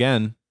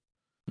 again.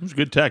 It was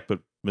good tech, but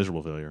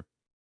miserable failure.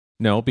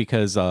 No,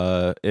 because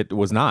it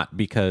was not,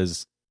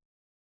 because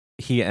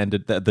he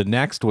ended the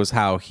next was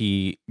how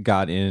he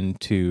got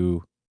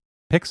into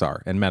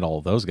Pixar and met all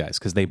of those guys,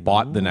 because they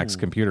bought the next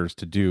computers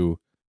to do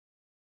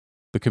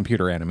the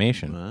computer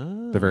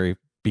animation, the very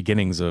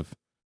beginnings of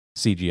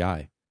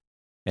CGI,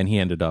 and he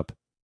ended up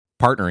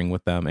partnering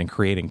with them and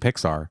creating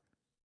Pixar,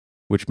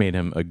 which made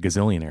him a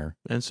gazillionaire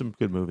and some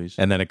good movies.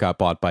 And then it got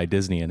bought by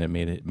Disney, and it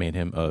made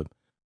him a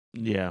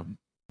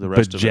the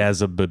rest of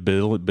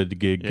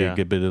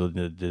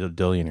it.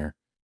 Billionaire.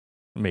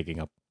 Making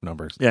up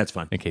numbers. Yeah, it's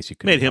fine. In case you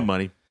could made him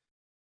money,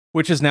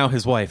 which is now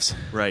his wife's,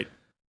 right?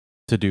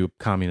 To do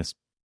communist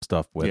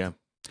stuff with. Yeah,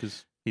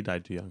 because he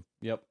died too young.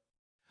 Yep.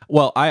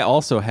 Well, I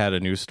also had a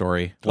news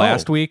story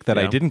last week that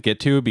I didn't get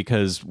to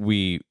because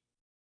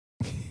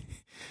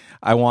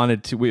I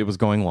wanted to. It was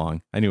going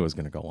long. I knew it was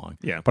going to go long.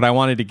 Yeah, but I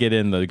wanted to get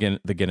in the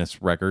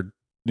Guinness record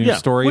news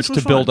stories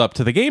to build up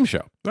to the game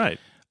show. Right.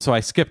 So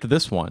I skipped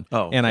this one.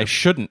 And I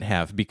shouldn't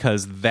have,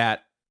 because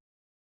that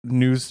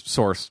news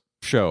source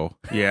show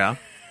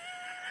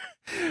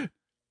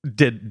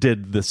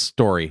did this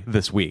story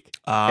this week,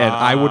 and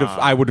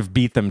I would have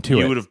beat them to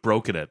it. You would have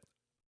broken it.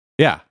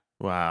 Yeah.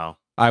 Wow.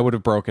 I would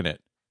have broken it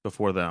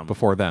before them,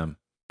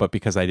 but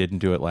because I didn't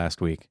do it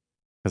last week,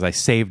 because I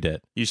saved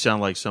it. You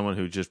sound like someone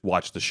who just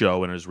watched the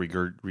show and is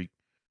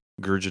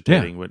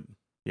regurgitating what.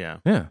 Yeah.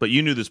 But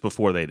you knew this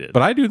before they did.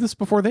 But I knew this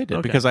before they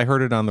did, because I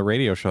heard it on the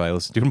radio show I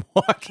listened to in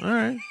Milwaukee. All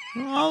right.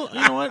 Well,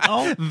 you know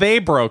what? They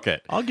broke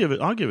it. I'll give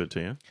it to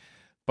you.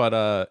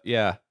 But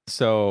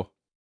so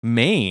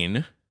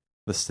Maine,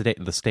 the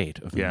state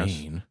of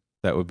Maine,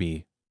 that would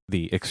be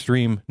the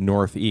extreme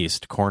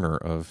northeast corner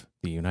of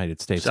the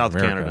United States South of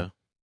America, Canada,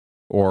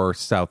 or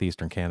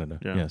southeastern Canada.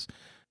 Yeah. Yes,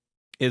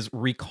 is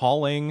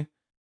recalling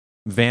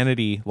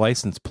vanity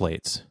license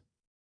plates.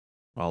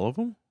 All of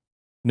them?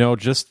 No,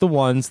 just the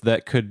ones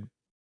that could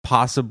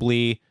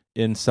possibly,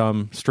 in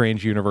some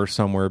strange universe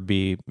somewhere,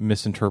 be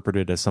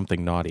misinterpreted as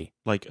something naughty,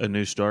 like a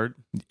new start.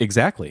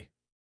 Exactly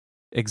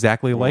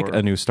like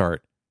a new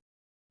start.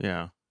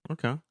 Yeah.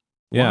 Okay.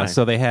 Yeah. Why?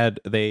 So do they have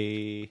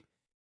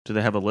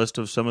a list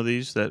of some of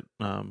these that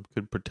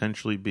could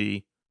potentially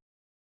be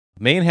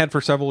Maine had for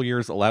several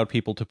years allowed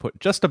people to put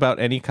just about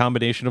any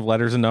combination of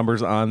letters and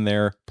numbers on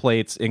their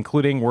plates,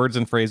 including words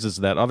and phrases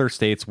that other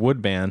states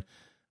would ban.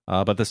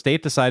 But the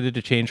state decided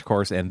to change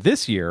course, and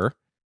this year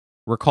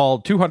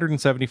recalled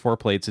 274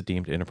 plates it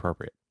deemed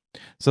inappropriate.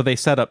 So they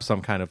set up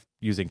some kind of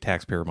using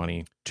taxpayer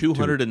money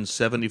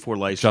 274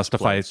 license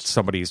justify plates.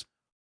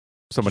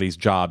 somebody's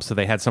job. So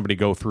they had somebody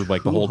go through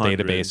like the whole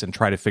 200. database and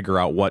try to figure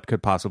out what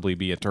could possibly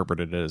be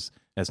interpreted as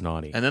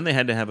naughty. And then they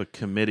had to have a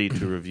committee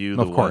to review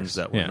the ones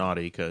that were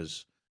naughty.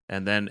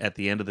 And then at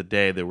the end of the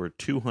day, there were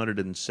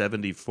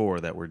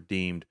 274 that were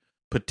deemed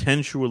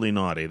potentially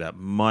naughty that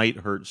might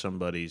hurt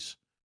somebody's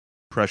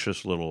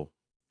precious little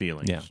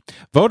feelings. Yeah.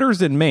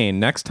 Voters in Maine,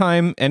 next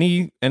time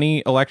any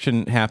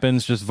election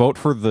happens, just vote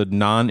for the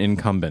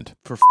non-incumbent.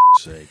 For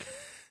sake.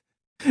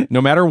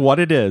 No matter what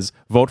it is,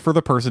 vote for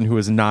the person who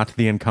is not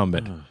the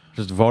incumbent.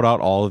 Just vote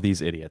out all of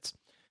these idiots.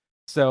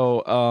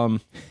 So,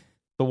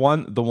 the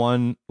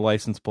one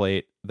license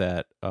plate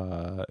that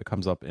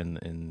comes up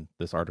in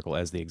this article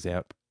as the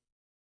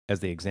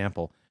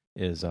example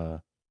is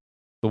the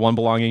one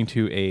belonging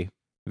to a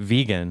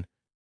vegan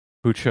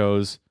who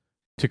chose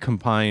to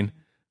combine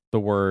the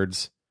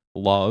words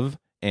love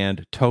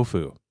and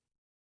tofu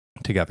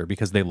together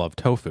because they love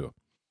tofu.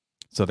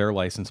 So their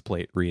license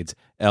plate reads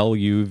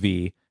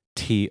LUVTOFU.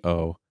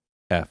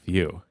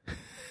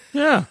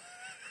 Yeah.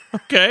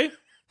 Okay.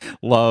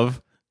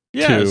 Love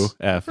to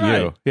FU.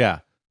 Right. Yeah.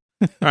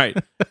 All right.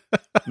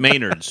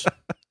 Maynards,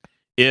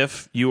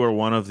 if you are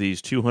one of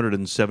these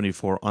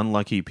 274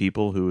 unlucky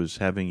people who is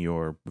having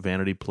your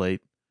vanity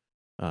plate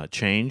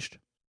changed,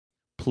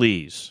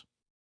 please,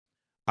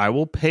 I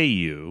will pay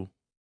you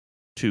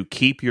to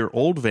keep your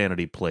old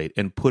vanity plate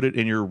and put it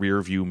in your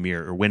rear view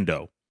mirror or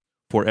window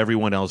for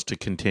everyone else to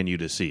continue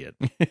to see it.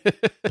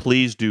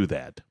 Please do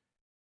that.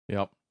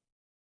 Yep.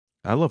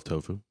 I love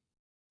tofu.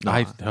 No.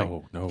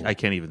 I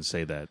can't even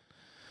say that.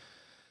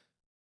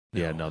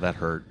 Yeah, no, that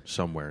hurt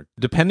somewhere.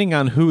 Depending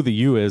on who the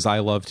you is, I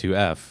love to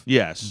F.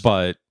 Yes.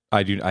 But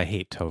I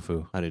hate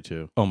tofu. I do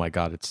too. Oh my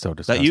God, it's so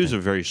disgusting. That you is a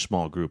very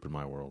small group in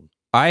my world.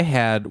 I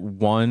had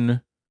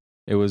one,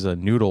 it was a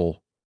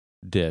noodle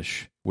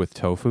dish with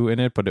tofu in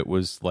it, but it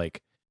was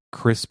like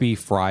crispy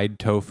fried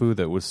tofu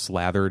that was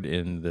slathered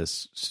in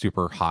this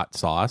super hot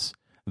sauce.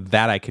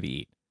 That I could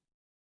eat.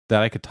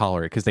 That I could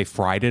tolerate because they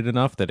fried it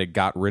enough that it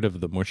got rid of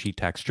the mushy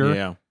texture.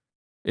 Yeah.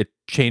 It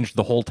changed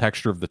the whole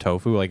texture of the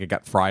tofu. Like it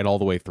got fried all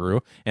the way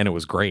through, and it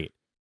was great.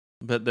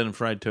 But then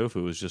fried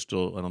tofu is just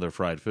still another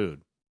fried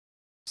food.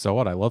 So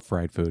what? I love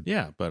fried food.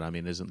 Yeah, but I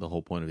mean, isn't the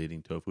whole point of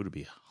eating tofu to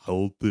be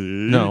healthy?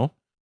 No.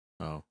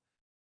 Oh.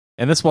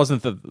 And this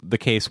wasn't the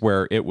case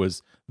where it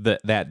was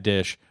that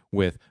dish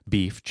with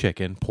beef,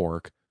 chicken,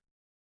 pork,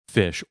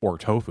 fish, or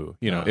tofu.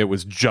 You know, it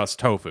was just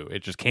tofu. It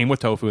just came with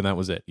tofu, and that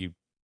was it.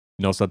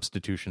 No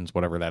substitutions,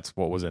 whatever. That's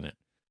what was in it.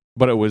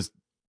 But it was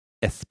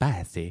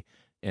spicy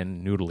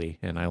and noodly,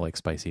 and I like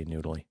spicy and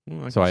noodly.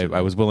 Well, so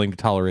I was willing to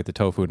tolerate the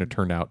tofu, and it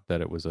turned out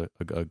that it was a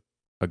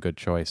good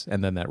choice.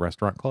 And then that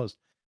restaurant closed.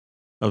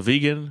 A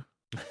vegan,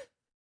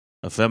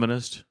 a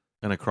feminist,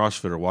 and a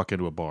CrossFitter walk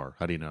into a bar.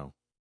 How do you know?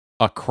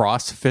 A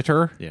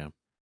CrossFitter? Yeah.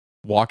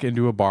 Walk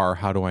into a bar.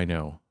 How do I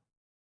know?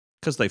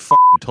 Because they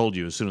fucking told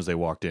you as soon as they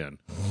walked in.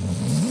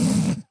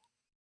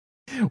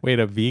 Wait,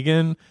 a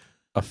vegan,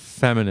 a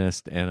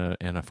feminist, and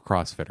a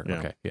CrossFitter. Yeah.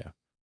 Okay, yeah.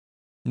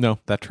 No,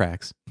 that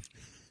tracks.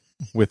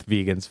 With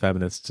vegans,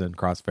 feminists, and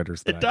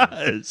CrossFitters. It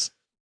does.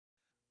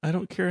 I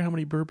don't care how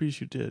many burpees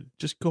you did.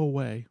 Just go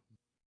away.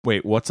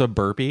 Wait, what's a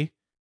burpee?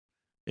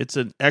 It's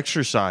an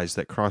exercise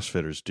that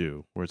CrossFitters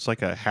do, where it's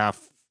like a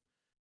half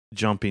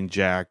jumping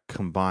jack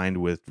combined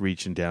with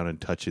reaching down and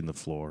touching the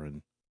floor.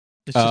 And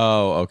it's just,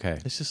 okay.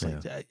 It's just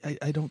like,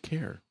 I don't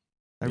care.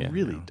 I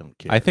really don't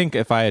care. I think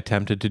if I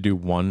attempted to do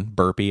one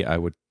burpee, I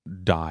would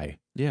die.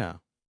 Yeah.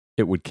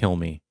 It would kill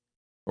me.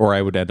 Or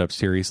I would end up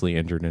seriously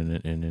injured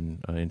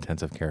in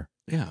intensive care.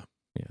 Yeah.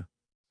 Yeah.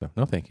 So,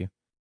 no, thank you.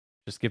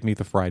 Just give me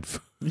the fried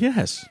food.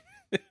 Yes.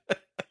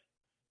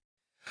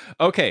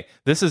 Okay,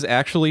 this is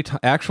actually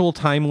actual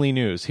timely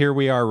news. Here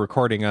we are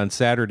recording on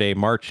Saturday,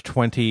 March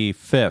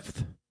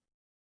 25th.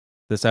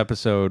 This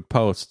episode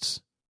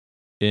posts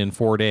in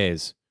 4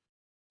 days.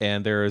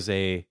 And there is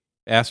a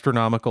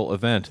astronomical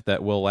event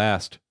that will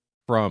last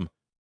from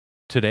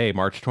today,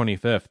 March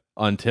 25th,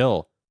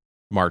 until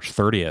March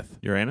 30th.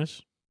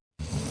 Uranus?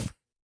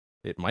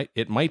 It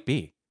might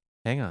be.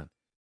 Hang on.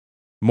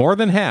 More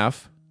than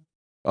half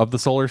of the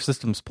solar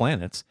system's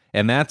planets,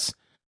 and that's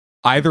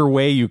either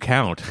way you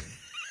count.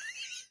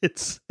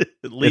 It's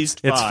at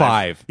least It's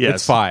 5. Yes.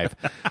 It's 5.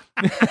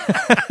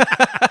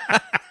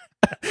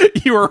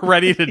 You were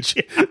ready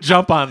to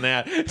jump on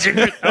that.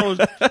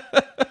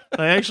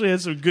 I actually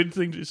had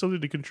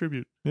something to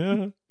contribute.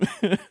 Yeah.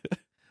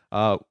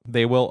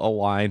 They will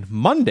align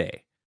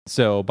Monday.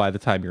 So by the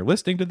time you're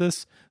listening to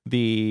this,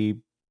 the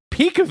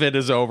peak of it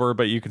is over,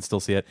 but you can still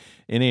see it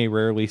in a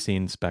rarely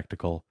seen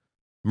spectacle.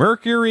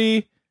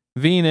 Mercury,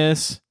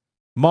 Venus,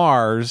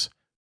 Mars,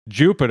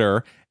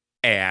 Jupiter,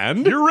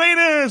 and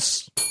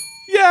Uranus!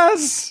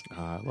 Yes!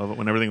 I love it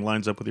when everything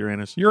lines up with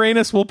Uranus.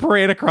 Uranus will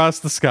parade across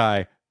the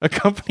sky,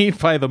 accompanied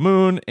by the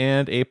moon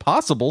and a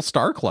possible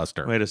star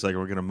cluster. Wait a second,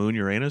 we're going to moon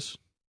Uranus?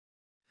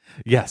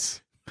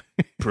 Yes.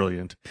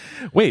 Brilliant.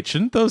 Wait,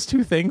 shouldn't those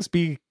two things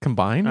be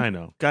combined? I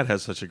know. God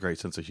has such a great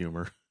sense of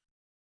humor.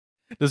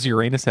 Does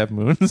Uranus have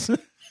moons?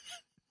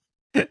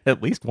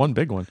 At least one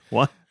big one.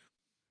 What?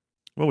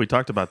 Well, we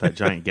talked about that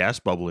giant gas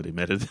bubble it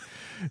emitted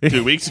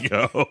 2 weeks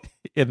ago.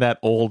 In that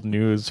old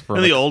news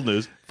from the old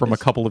news from a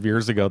couple of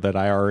years ago that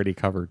I already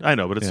covered. I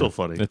know, but it's still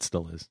funny. It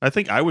still is. I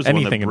think I was the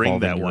one that bring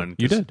that one.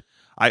 You did.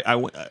 I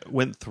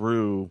went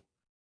through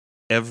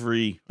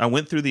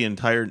the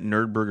entire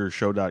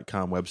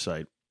NerdBurgerShow.com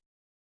website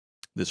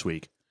this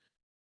week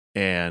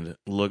and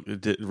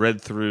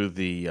read through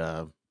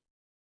the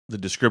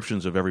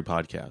descriptions of every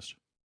podcast.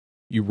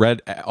 You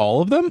read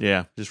all of them?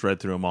 Yeah, just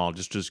read through them all.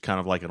 Just kind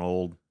of like an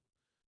old.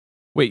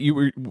 Wait, you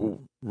were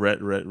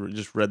read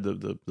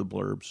the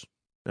blurbs,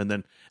 and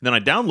then I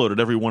downloaded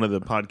every one of the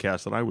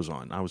podcasts that I was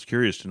on. I was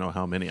curious to know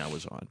how many I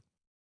was on.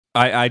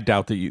 I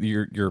doubt that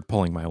you're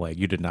pulling my leg.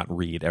 You did not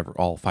read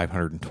all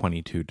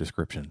 522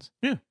 descriptions.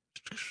 Yeah,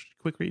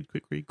 quick read.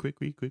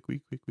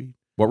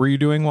 What were you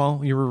doing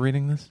while you were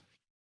reading this?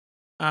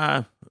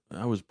 I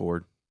was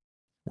bored.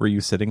 Were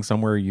you sitting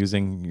somewhere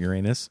using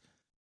Uranus?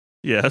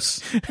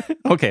 Yes.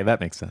 Okay,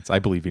 that makes sense. I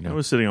believe you know. I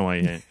was sitting on my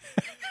yank.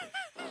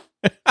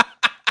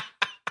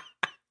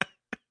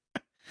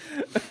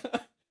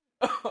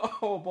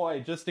 Oh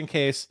boy, just in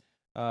case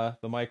the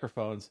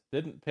microphones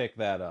didn't pick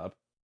that up.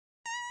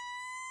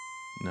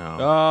 No.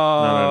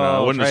 Oh,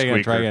 no. Wasn't a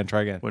squeaker.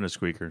 Try again. Wasn't a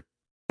squeaker.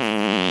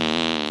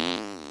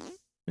 Yeah,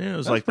 it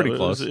was like pretty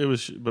close. It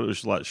was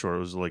a lot shorter.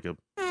 It was like a.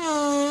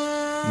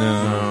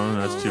 No,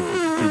 that's too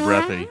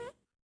breathy.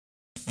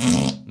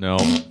 No.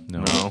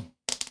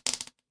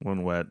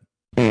 One wet.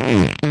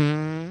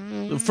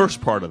 The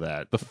first part of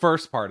that. The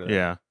first part of it.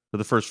 Yeah,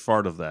 the first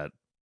fart of that.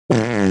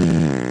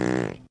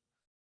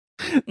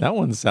 That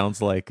one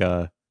sounds like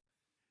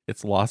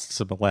it's lost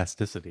some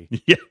elasticity.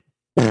 Yeah.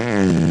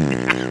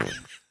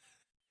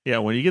 Yeah,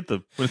 when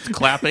it's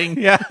clapping.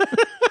 Yeah.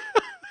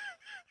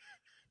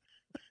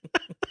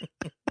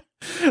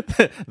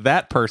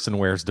 That person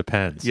wears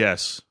Depends.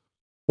 Yes.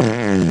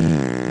 The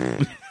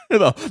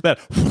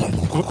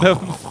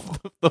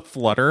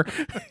flutter.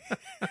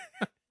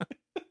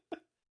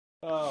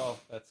 Oh,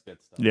 that's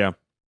good stuff. Yeah.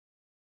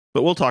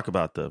 But we'll talk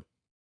about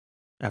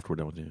after we're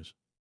done with news.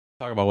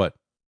 Talk about what?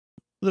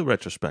 The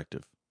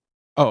retrospective.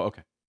 Oh,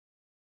 okay.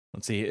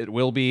 Let's see. It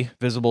will be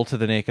visible to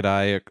the naked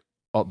eye,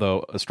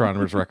 although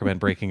astronomers recommend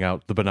breaking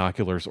out the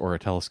binoculars or a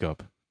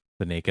telescope.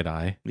 The naked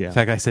eye. Yeah. In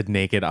fact, I said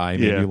naked eye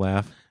made you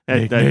laugh.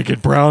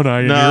 Naked brown eye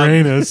in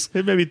Uranus.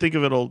 It made me think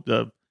of an old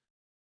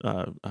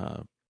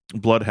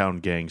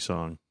Bloodhound Gang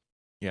song.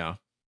 Yeah.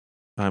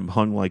 I'm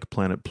hung like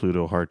planet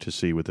Pluto, hard to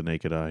see with the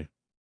naked eye.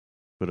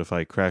 But if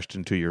I crashed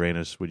into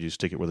Uranus, would you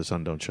stick it where the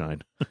sun don't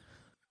shine?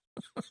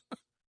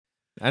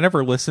 I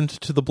never listened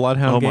to the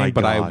Bloodhound Gang,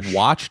 but I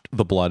watched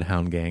the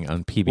Bloodhound Gang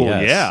on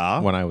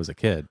PBS when I was a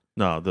kid.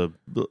 No,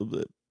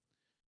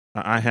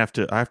 I have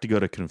to go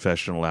to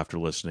confessional after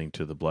listening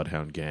to the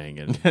Bloodhound Gang,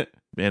 and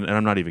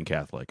I'm not even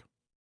Catholic.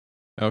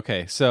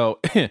 Okay, so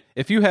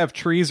if you have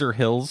trees or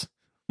hills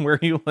where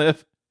you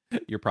live,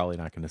 you're probably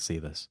not going to see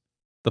this.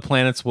 The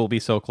planets will be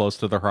so close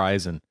to the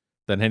horizon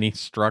that any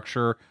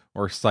structure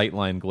or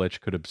sightline glitch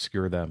could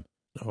obscure them.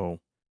 Oh,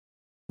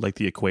 like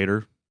the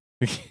equator?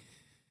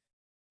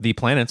 The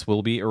planets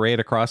will be arrayed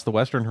across the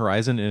western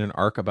horizon in an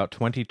arc about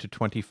 20 to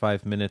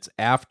 25 minutes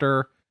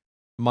after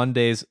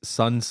Monday's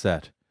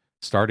sunset,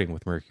 starting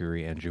with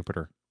Mercury and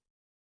Jupiter.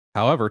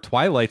 However,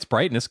 twilight's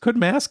brightness could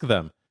mask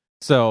them,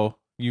 so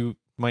you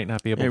might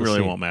not be able to see. It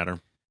really won't matter.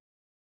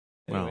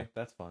 Anyway,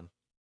 that's fun.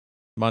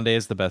 Monday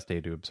is the best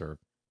day to observe.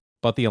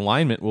 But the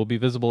alignment will be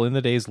visible in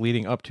the days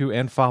leading up to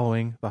and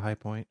following the high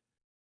point.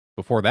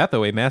 Before that,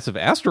 though, a massive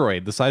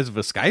asteroid the size of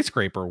a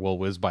skyscraper will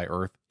whiz by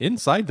Earth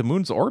inside the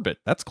moon's orbit.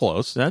 That's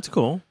close. That's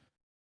cool.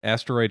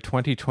 Asteroid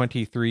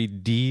 2023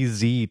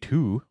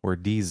 DZ2, or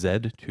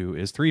DZ2,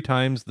 is 3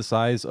 times the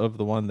size of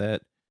the one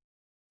that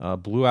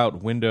blew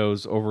out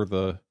windows over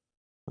the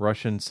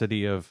Russian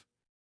city of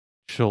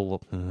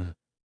Chelyabinsk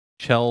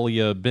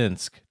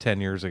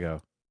 10 years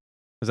ago.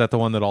 Is that the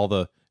one that all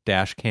the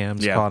dash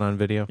cams caught on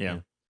video? Yeah.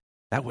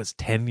 That was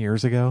 10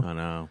 years ago? I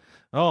know.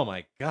 Oh,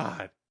 my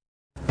God.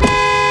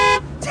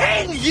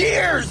 10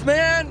 years,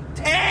 man!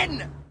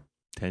 10!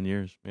 10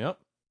 years. Yep.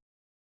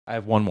 I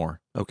have one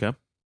more Okay.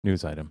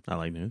 news item. I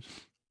like news.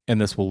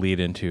 And this will lead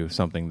into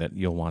something that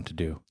you'll want to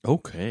do.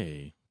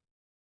 Okay.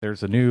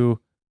 There's a new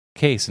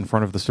case in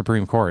front of the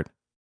Supreme Court.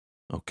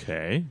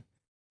 Okay.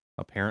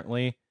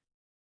 Apparently,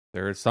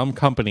 there is some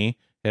company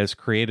has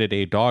created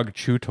a dog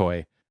chew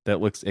toy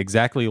that looks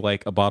exactly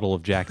like a bottle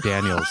of Jack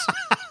Daniels.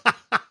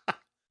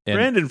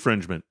 Brand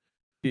infringement.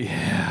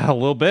 Yeah, a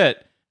little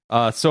bit.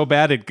 So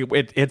bad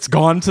it's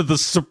gone to the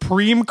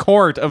Supreme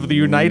Court of the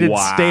United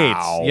States.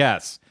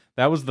 Yes.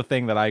 That was the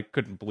thing that I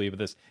couldn't believe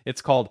this.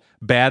 It's called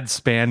Bad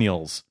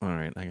Spaniels. All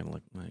right, I can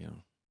look.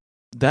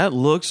 That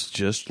looks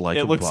just like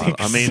It a looks bottle.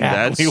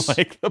 exactly that's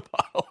like the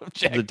bottle of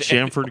Jack the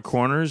Daniels. chamfered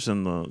corners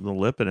and the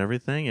lip and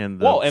everything, and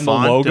the Well, and the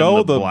font logo,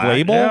 and the black.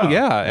 label,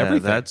 yeah,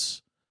 everything.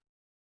 That's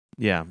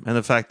and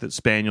the fact that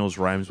Spaniels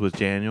rhymes with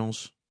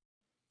Daniels.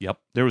 Yep,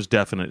 there was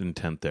definite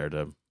intent there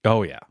to.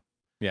 Oh yeah.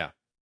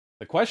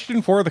 The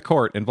question for the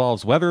court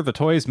involves whether the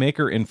toy's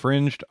maker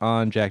infringed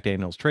on Jack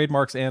Daniels'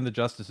 trademarks, and the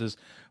justices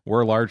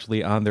were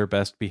largely on their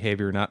best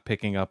behavior, not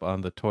picking up on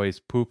the toy's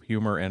poop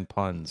humor and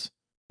puns.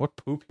 What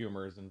poop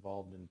humor is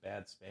involved in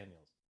Bad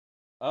Spaniels?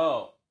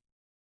 Oh.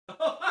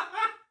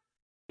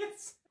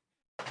 It's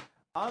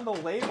on the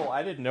label.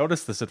 I didn't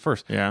notice this at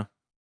first. Yeah.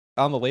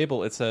 On the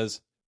label, it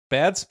says,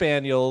 Bad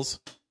Spaniels,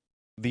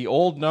 the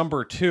old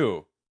number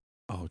 2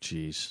 Oh,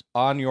 jeez.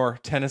 on your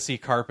Tennessee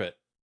carpet.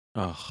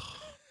 Oh,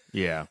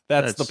 yeah.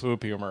 That's the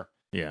poop humor.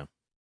 Yeah.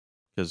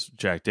 Because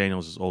Jack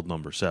Daniels is old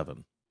number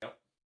 7. Yep.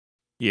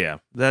 Yeah,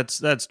 that's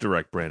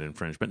direct brand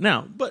infringement.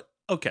 Now, but,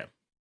 okay.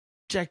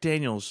 Jack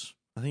Daniels,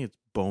 I think it's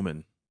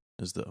Bowman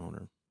is the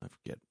owner. I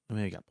forget. I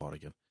mean, he got bought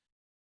again.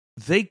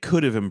 They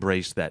could have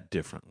embraced that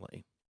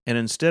differently. And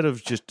instead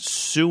of just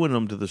suing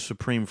them to the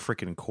Supreme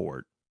frickin'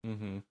 Court,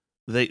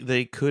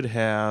 they could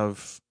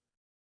have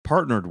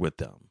partnered with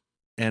them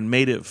and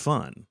made it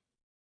fun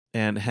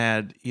and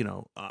had,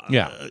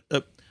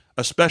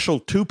 a special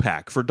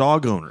 2-pack for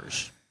dog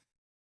owners.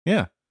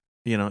 Yeah.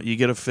 You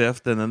get a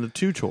 5th and then the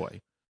 2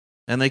 toy.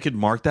 And they could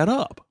mark that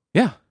up.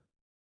 Yeah.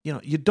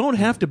 You don't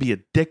have to be a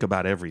dick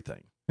about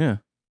everything. Yeah.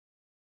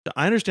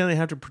 I understand they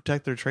have to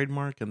protect their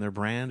trademark and their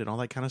brand and all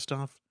that kind of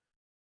stuff.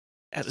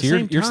 At the So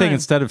same you're saying time-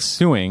 instead of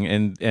suing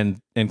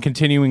and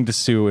continuing to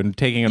sue and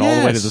taking it all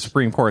the way to the Yes.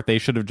 Supreme Court, they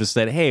should have just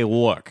said, hey,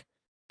 look,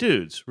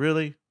 dudes,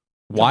 really?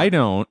 why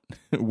don't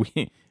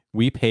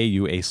we pay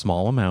you a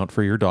small amount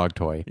for your dog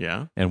toy?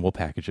 Yeah. And we'll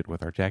package it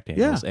with our Jack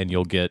Daniels, and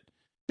you'll get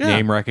Yeah.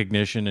 name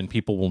recognition, and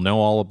people will know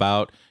all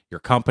about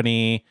your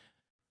company.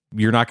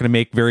 You're not going to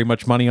make very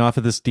much money off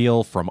of this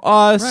deal from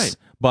us, Right.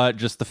 but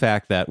just the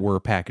fact that we're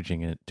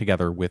packaging it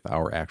together with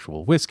our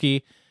actual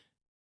whiskey.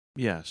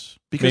 Yes.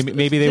 Because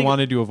Maybe they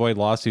wanted to avoid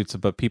lawsuits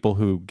about people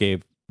who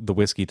gave the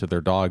whiskey to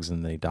their dogs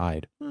and they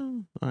died.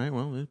 All right,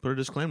 well, they put a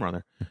disclaimer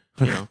on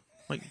there.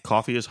 Like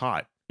coffee is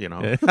hot,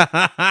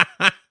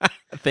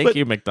 Thank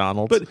you,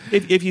 McDonald's. But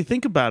if you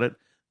think about it,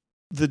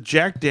 the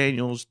Jack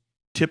Daniels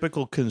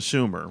typical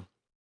consumer,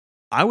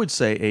 I would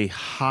say a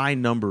high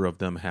number of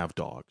them have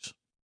dogs.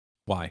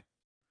 Why?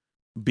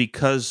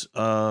 Because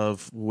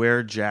of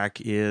where Jack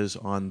is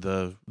on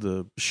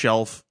the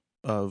shelf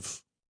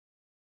of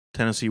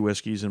Tennessee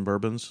whiskeys and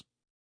bourbons,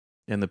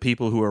 and the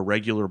people who are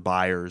regular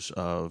buyers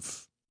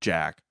of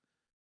Jack,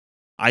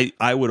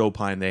 I would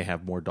opine they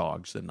have more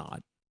dogs than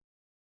not.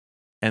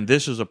 And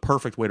this is a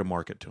perfect way to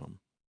market to them.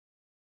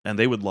 And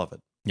they would love it.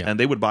 Yeah. And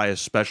they would buy a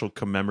special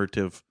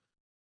commemorative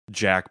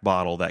Jack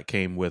bottle that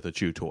came with a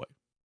chew toy.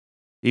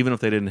 Even if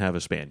they didn't have a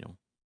spaniel,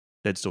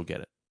 they'd still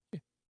get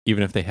it.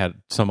 Even if they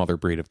had some other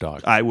breed of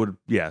dog. I would,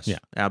 yes, Yeah.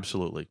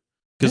 absolutely.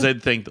 Because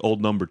they'd think the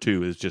old number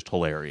 2 is just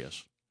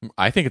hilarious.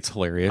 I think it's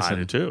hilarious. I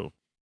do too.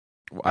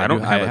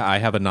 I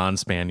have a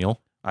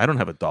non-spaniel. I don't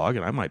have a dog,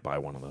 and I might buy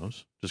one of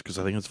those just because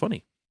I think it's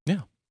funny.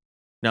 Yeah.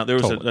 Now, there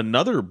was Totally.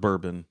 another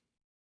bourbon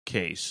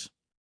case,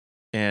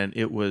 and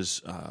it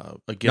was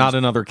against... Not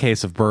another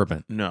case of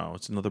bourbon. No,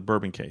 it's another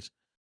bourbon case.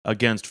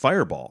 Against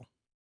Fireball.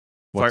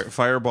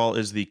 Fireball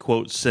is the,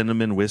 quote,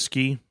 cinnamon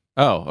whiskey.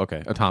 Oh,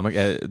 okay. Atomic.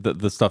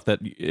 The stuff that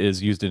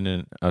is used in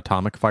an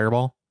atomic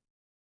fireball?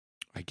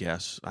 I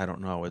guess. I don't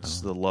know. It's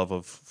the love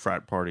of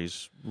frat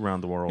parties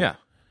around the world. Yeah.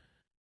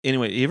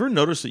 Anyway, you ever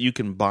notice that you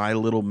can buy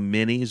little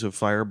minis of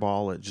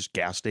Fireball at just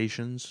gas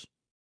stations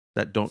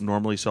that don't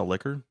normally sell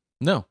liquor?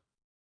 No.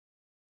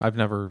 I've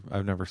never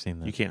seen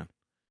that. You can.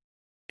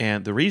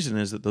 And the reason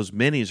is that those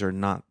minis are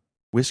not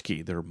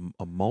whiskey. They're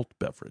a malt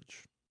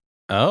beverage.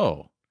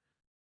 Oh.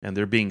 And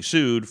they're being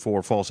sued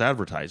for false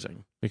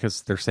advertising.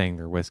 Because they're saying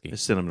they're whiskey.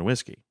 It's cinnamon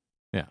whiskey.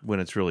 Yeah. When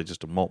it's really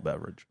just a malt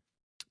beverage.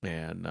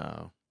 And,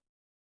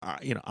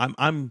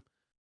 I'm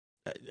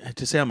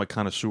to say I'm a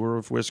connoisseur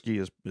of whiskey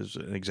is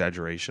an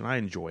exaggeration. I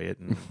enjoy it.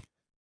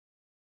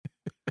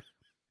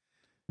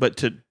 But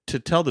to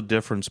tell the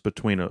difference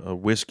between a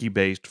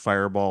whiskey-based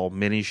Fireball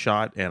mini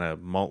shot and a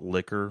malt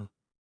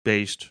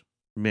liquor-based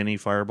mini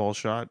Fireball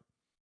shot,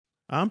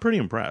 I'm pretty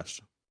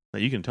impressed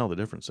that you can tell the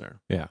difference there.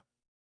 Yeah.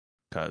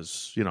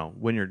 Because,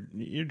 when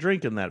you're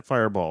drinking that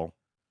Fireball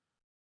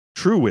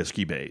true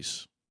whiskey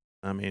base,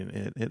 I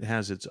mean, it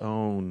has its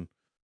own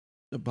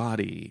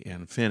body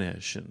and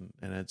finish, and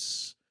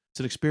it's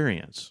an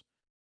experience.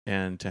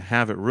 And to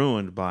have it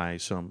ruined by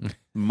some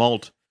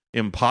malt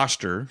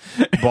imposter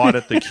bought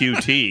at the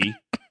QT,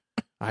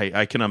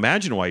 I can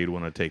imagine why you'd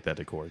want to take that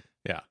to court.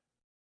 Yeah.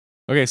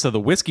 Okay, so the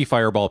whiskey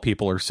Fireball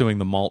people are suing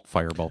the malt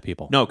Fireball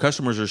people. No,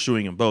 customers are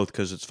suing them both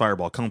because it's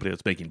Fireball Company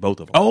that's making both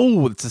of them.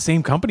 Oh, it's the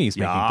same company's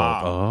making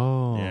Yeah. both.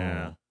 Oh.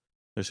 Yeah.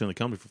 They're suing the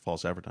company for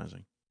false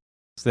advertising.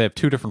 So they have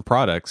two different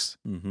products,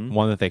 Mm-hmm.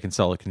 one that they can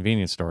sell at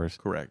convenience stores,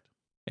 Correct.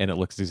 and it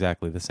looks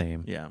exactly the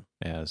same Yeah.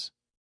 as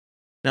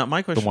Now,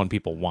 my the question... one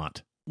people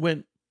want.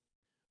 When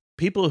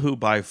people who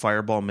buy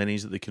Fireball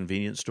minis at the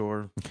convenience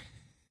store.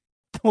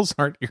 Those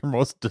aren't your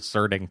most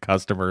discerning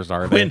customers,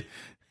 are they?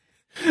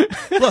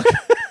 Look,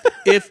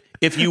 if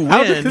you win,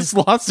 how did this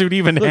lawsuit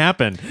even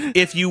happen?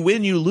 If you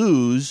win, you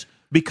lose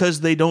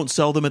because they don't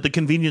sell them at the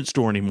convenience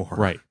store anymore.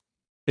 Right.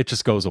 It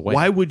just goes away.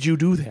 Why would you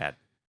do that?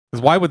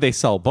 Because why would they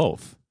sell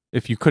both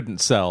if you couldn't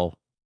sell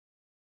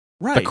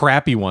the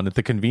crappy one at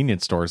the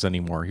convenience stores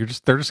anymore?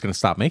 They're just going to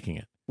stop making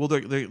it. Well,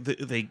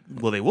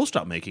 they will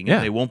stop making it.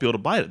 Yeah. They won't be able to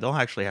buy it. They'll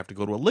actually have to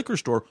go to a liquor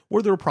store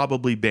where they're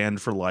probably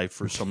banned for life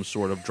for some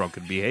sort of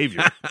drunken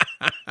behavior.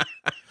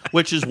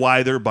 Which is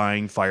why they're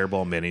buying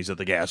Fireball minis at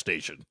the gas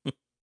station.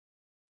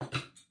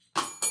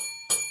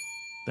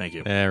 Thank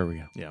you. There we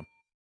go. Yeah.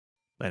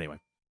 Anyway.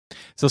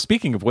 So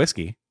speaking of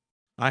whiskey,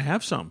 I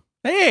have some.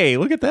 Hey,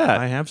 look at that.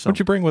 I have some. What'd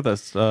you bring with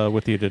us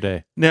with you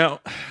today? Now,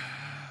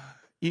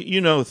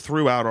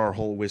 throughout our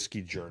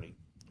whiskey journey,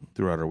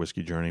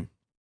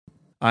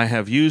 I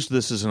have used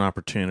this as an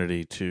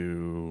opportunity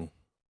to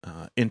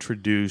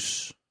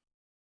introduce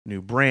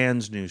new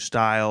brands, new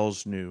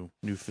styles, new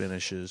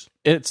finishes.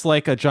 It's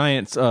like a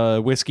giant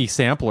whiskey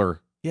sampler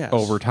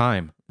over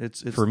time.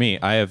 It's for me.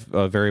 I have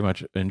very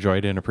much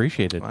enjoyed and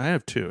appreciated. I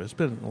have too. It's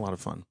been a lot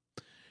of fun.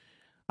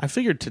 I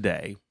figured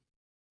today,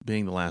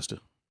 being the last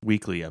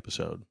weekly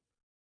episode,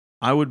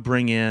 I would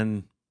bring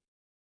in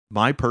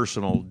my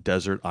personal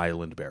desert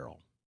island barrel.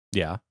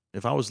 Yeah.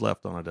 If I was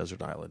left on a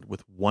desert island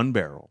with one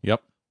barrel,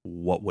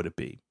 what would it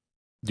be?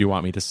 Do you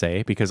want me to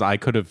say? Because I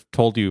could have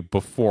told you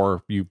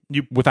before you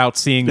without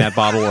seeing that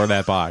bottle or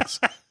that box.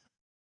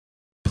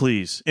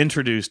 Please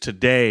introduce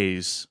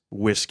today's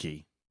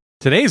whiskey.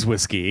 Today's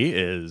whiskey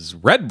is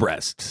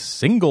Redbreast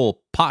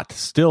Single Pot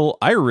Still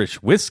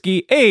Irish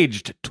Whiskey,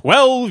 aged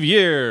 12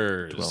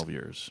 years. 12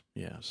 years,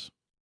 yes.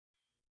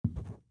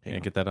 Can I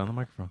get that on the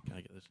microphone? Can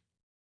I get this?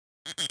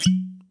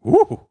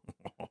 Ooh.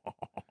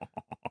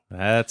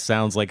 That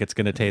sounds like it's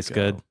going to taste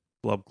good.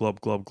 Glub,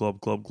 glub, glub,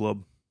 glub, glub,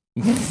 glub.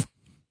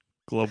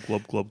 Glub,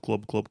 glub, glub,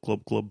 glub, glub,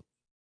 glub, glub.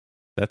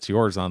 That's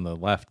yours on the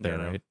left there,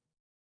 right?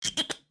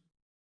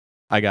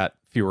 I got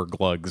fewer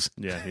glugs.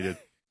 Yeah, he did.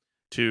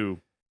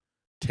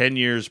 10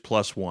 years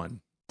plus 1.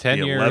 10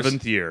 the years.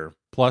 11th year.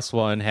 Plus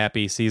 1.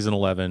 Happy season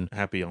 11.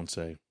 Happy on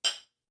say.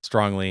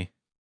 Strongly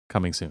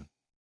coming soon.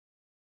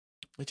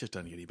 It just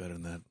doesn't get any better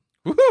than that.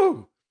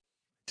 Woohoo!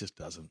 It just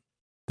doesn't.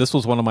 This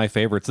was one of my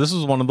favorites. This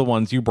was one of the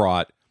ones you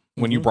brought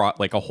when you brought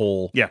like a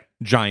whole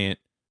giant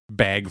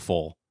bag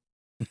full.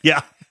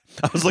 Yeah.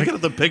 I was looking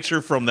at the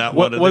picture from that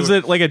one. Was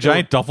it like a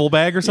giant duffel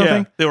bag or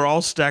something? Yeah, they were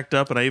all stacked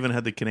up, and I even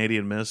had the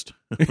Canadian Mist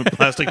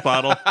plastic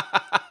bottle,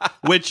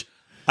 which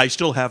I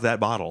still have that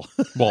bottle.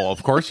 Well,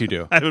 of course you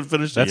do. I haven't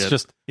finished it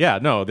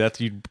yet.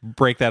 That's you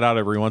break that out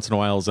every once in a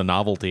while as a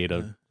novelty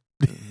to.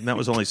 That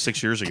was only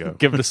 6 years ago.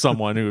 Give it to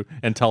someone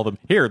and tell them,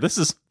 here, this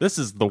is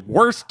the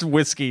worst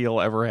whiskey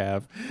you'll ever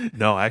have.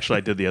 No, actually,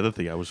 I did the other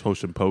thing. I was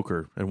hosting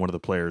poker, and one of the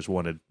players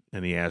wanted,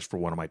 and he asked for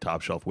one of my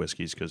top shelf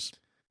whiskeys because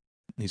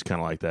he's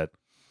kind of like that.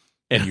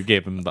 And you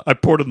gave him I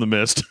poured him the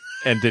mist.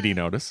 And did he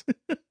notice?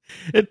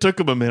 It took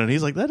him a minute.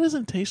 He's like, that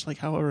doesn't taste like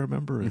how I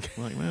remember it.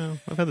 I'm like, well,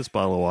 I've had this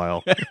bottle a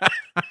while.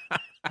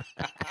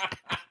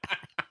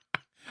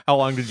 How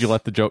long did you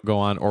let the joke go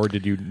on, or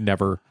did you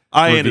never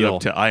I reveal?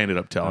 ended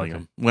up telling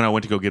him. When I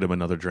went to go get him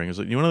another drink, I was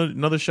like, you want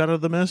another shot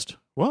of the mist?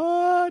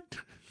 What?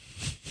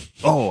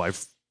 Oh,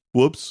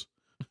 whoops.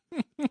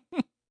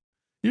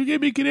 You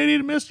gave me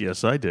Canadian Mist?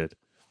 Yes, I did.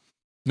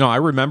 No, I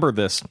remember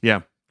this.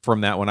 Yeah.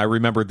 From that one, I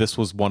remember this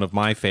was one of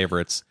my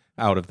favorites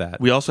out of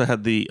that. We also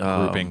had the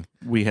grouping.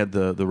 We had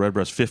the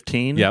Redbreast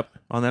 15 Yep.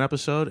 on that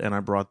episode, and I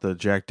brought the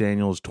Jack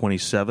Daniel's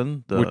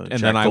 27,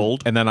 Jack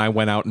Gold. And then I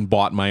went out and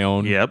bought my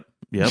own Yep.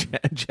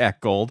 Jack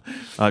Gold.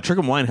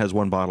 Trick'em Wine has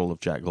one bottle of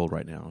Jack Gold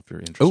right now, if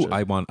you're interested. Oh,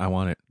 I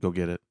want it. Go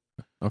get it.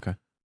 Okay.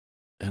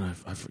 And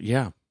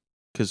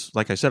because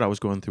like I said, I was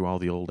going through all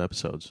the old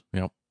episodes.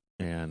 Yep.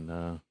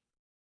 And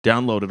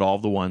downloaded all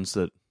the ones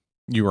that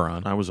you were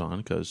on. I was on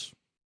because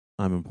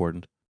I'm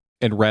important.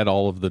 And read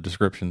all of the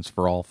descriptions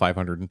for all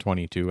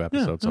 522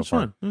 episodes so far.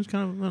 Fun. It was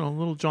kind of a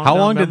little jaunt. How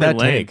long did that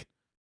take?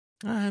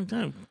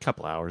 A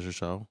couple hours or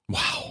so.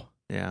 Wow.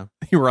 Yeah.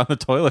 You were on the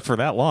toilet for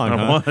that long,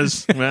 I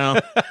was.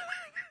 Well,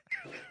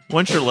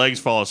 once your legs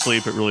fall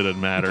asleep, it really doesn't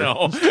matter.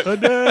 No.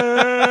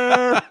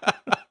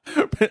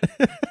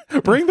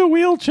 Bring the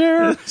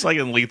wheelchair. It's like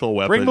in Lethal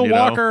Weapon. Bring the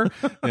walker.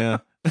 Yeah.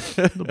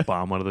 The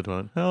bomb out of the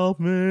toilet. Help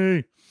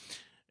me.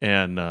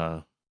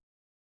 And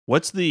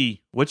what's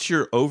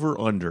your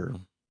over-under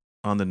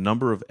on the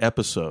number of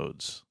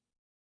episodes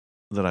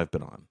that I've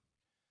been on?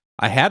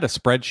 I had a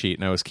spreadsheet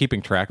and I was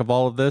keeping track of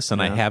all of this,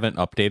 and I haven't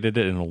updated it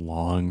in a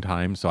long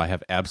time, so I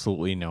have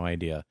absolutely no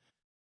idea.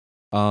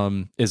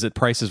 Is it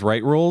Price is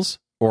Right rules,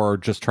 or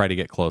just try to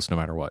get close no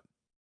matter what?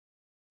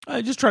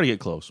 I just try to get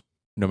close.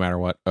 No matter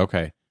what?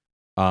 Okay.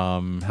 How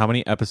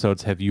many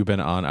episodes have you been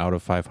on out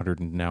of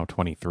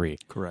 523?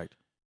 Correct.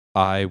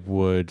 I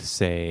would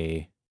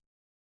say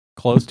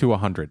close to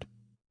 100.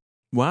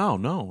 Wow,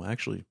 no,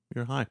 actually,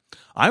 you're high.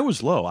 I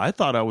was low. I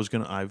thought I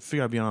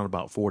figured I'd be on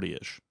about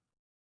 40-ish.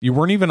 You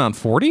weren't even on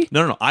 40?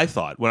 No. I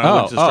thought when I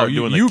went to start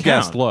doing the you count,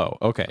 guessed low.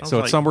 Okay, so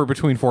it's somewhere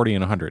between 40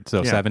 and 100.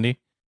 So 70?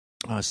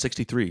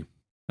 63.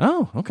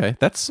 Oh, okay.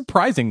 That's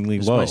surprisingly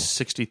low. My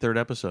 63rd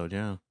episode,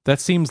 yeah. That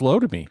seems low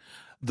to me.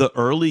 The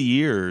early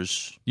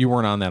years... You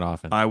weren't on that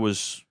often. I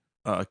was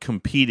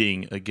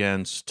competing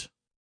against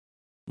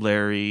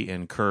Larry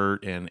and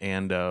Kurt and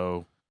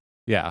Ando,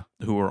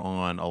 who were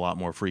on a lot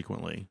more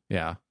frequently.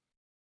 Yeah.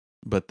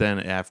 But then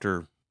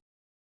after...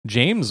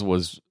 James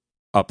was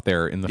up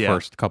there in the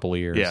first couple of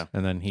years,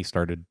 and then he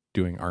started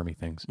doing Army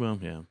things. Well,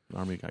 yeah,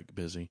 Army got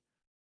busy.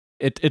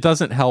 It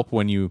doesn't help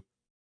when you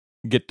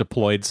get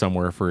deployed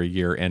somewhere for a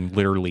year and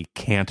literally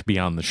can't be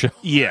on the show.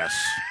 Yes.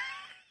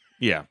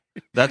 Yeah.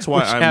 That's why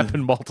Which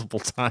happened multiple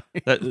times.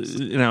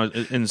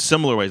 In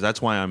similar ways,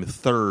 that's why I'm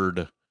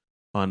third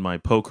on my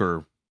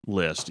poker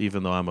list,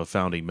 even though I'm a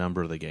founding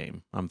member of the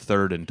game. I'm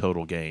third in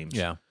total games.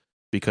 Yeah.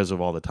 Because of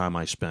all the time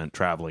I spent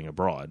traveling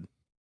abroad.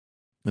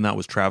 And that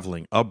was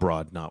traveling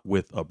abroad, not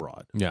with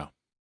abroad. Yeah.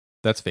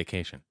 That's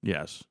vacation.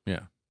 Yes.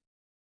 Yeah.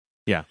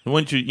 Yeah.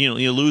 Once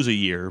you lose a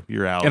year,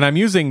 you're out. And I'm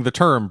using the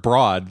term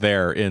broad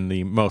there in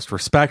the most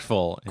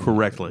respectful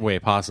correctly way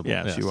possible.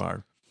 Yes, you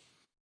are.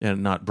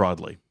 And not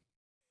broadly.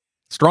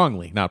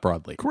 Strongly, not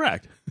broadly.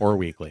 Correct. Or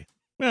weakly.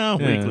 Well,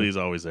 weekly is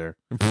always there.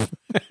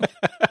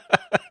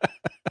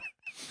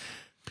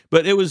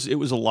 But it was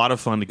a lot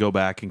of fun to go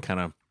back and kind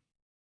of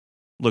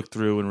look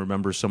through and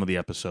remember some of the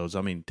episodes.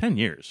 I mean, 10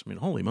 years. I mean,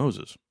 holy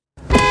Moses.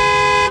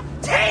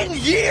 10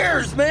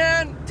 years,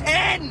 man!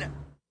 10!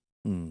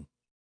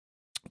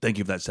 Thank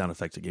you for that sound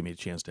effect. It gave me a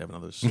chance to have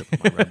another sip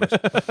of my Redbreast.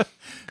 But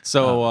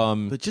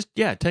just,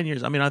 10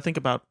 years. I mean, I think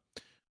about,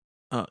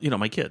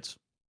 my kids.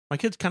 My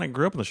kids kind of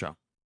grew up in the show.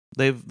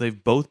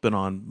 They've both been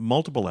on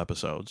multiple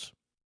episodes.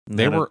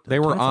 They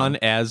were on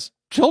as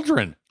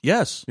children.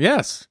 Yes.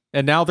 Yes.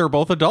 And now they're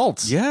both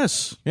adults.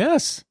 Yes.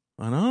 Yes.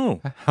 I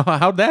know.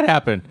 How'd that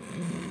happen?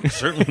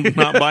 Certainly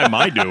not by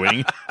my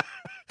doing.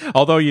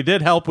 Although you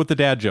did help with the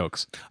dad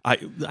jokes. I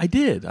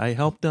did. I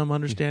helped them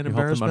understand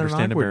embarrassment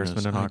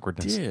and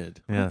awkwardness. I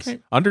did. Yes.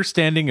 Okay.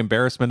 Understanding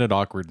embarrassment and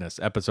awkwardness.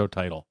 Episode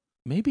title.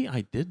 Maybe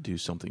I did do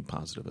something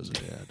positive as a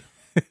dad.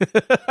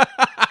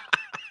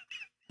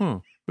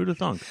 Who'd have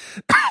thunk?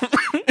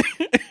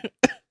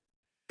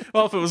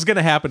 Well, if it was going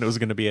to happen, it was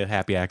going to be a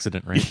happy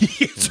accident, right?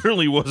 It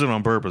certainly wasn't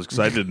on purpose because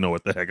I didn't know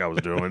what the heck I was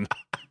doing.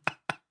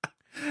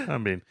 I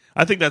mean,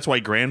 I think that's why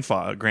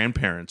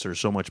grandparents are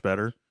so much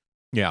better.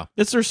 Yeah.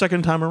 It's their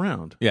second time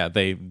around. Yeah,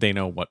 they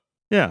know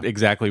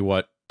exactly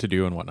what to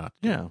do and what not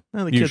to do. Yeah.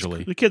 Well,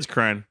 Usually. The kid's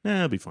crying.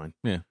 It'll be fine.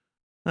 Yeah.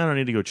 I don't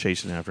need to go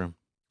chasing after him.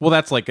 Well,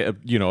 that's like a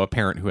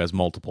parent who has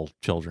multiple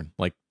children.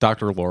 Like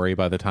Dr. Lori,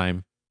 by the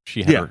time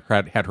she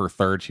had her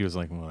third, she was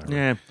like, whatever.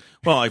 Yeah.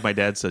 Well, like my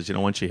dad says,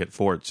 once you hit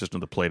 4, it's just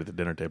another plate at the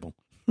dinner table.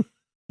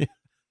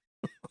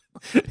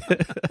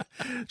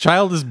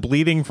 Child is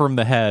bleeding from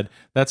the head.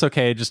 That's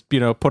okay. Just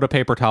put a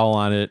paper towel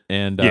on it,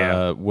 and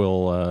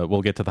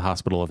we'll get to the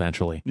hospital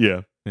eventually.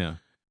 Yeah.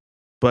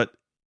 But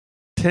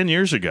 10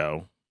 years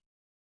ago,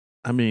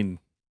 I mean,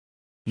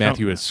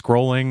 Matthew is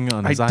scrolling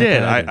on his iPad.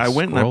 I did. I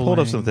went and I pulled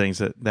up some things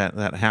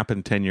that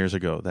happened 10 years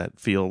ago that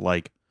feel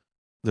like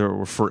they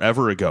were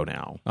forever ago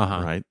now.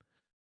 Right?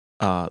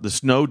 The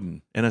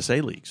Snowden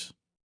NSA leaks.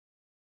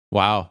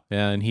 Wow.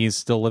 Yeah, and he's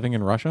still living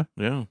in Russia?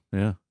 Yeah.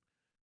 Yeah.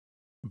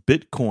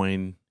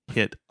 Bitcoin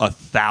hit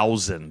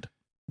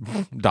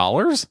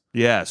 $1,000.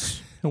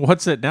 Yes.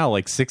 What's it now?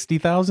 Like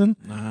 60,000?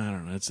 I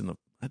don't know. It's in the.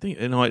 I think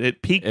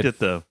it peaked at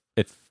the.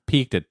 It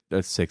peaked at the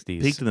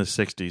 60s. Peaked in the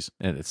 60s,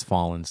 and it's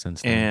fallen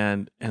since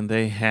then. And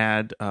they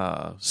had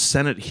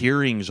Senate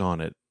hearings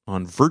on it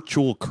on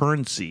virtual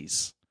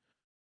currencies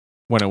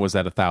when it was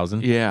at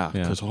 1,000. Yeah,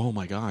 because oh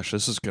my gosh,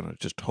 this is gonna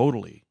just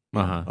totally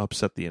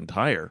upset the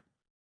entire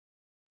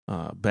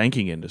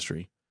banking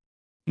industry.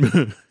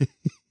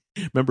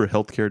 Remember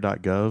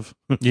healthcare.gov?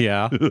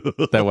 Yeah.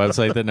 That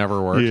website that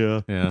never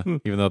worked. Yeah.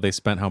 Even though they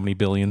spent how many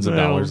billions of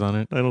dollars on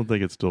it? I don't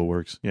think it still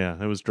works.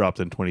 Yeah. It was dropped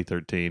in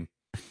 2013.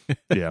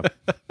 Yeah.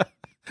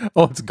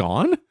 Oh, it's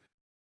gone?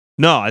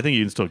 No, I think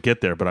you can still get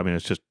there, but I mean,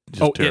 it's just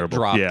terrible. It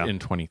dropped in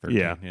 2013.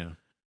 Yeah.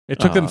 It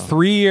took them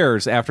 3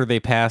 years after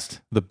they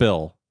passed the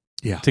bill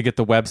Yeah. to get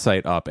the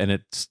website up, and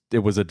it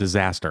was a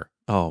disaster.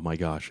 Oh my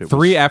gosh!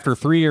 After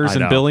 3 years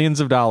and billions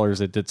of dollars,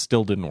 it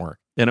still didn't work.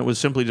 And it was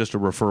simply just a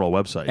referral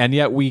website. And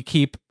yet we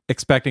keep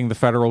expecting the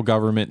federal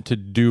government to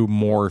do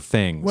more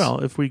things.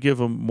 Well, if we give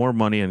them more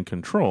money and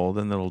control,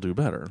 then they'll do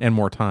better. And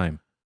more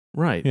time.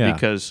 Right. Yeah.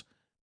 Because,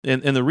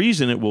 and the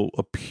reason it will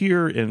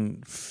appear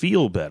and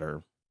feel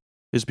better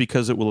is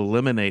because it will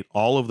eliminate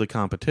all of the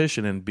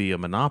competition and be a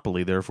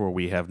monopoly. Therefore,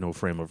 we have no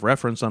frame of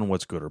reference on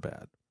what's good or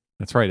bad.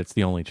 That's right. It's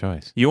the only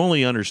choice. You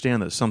only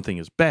understand that something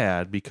is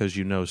bad because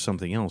you know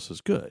something else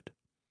is good.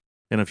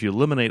 And if you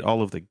eliminate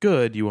all of the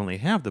good, you only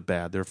have the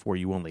bad. Therefore,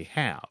 you only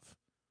have.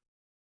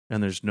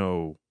 And there's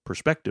no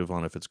perspective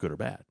on if it's good or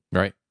bad.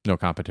 Right. No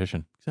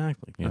competition.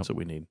 Exactly. That's what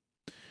we need.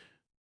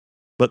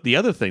 But the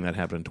other thing that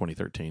happened in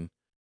 2013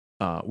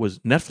 was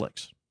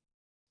Netflix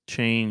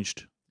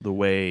changed the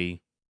way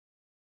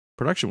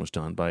production was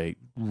done by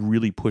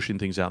really pushing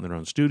things out in their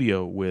own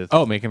studio with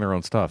making their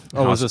own stuff.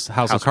 Was this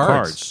House of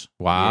Cards?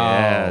 Wow.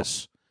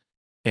 Yes.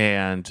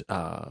 And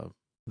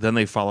then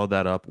they followed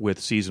that up with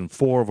season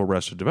 4 of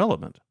Arrested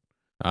Development.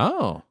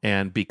 Oh.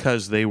 And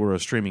because they were a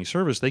streaming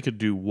service, they could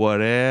do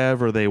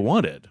whatever they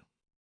wanted.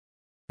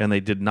 And they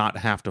did not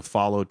have to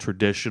follow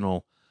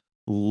traditional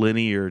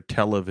linear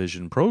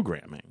television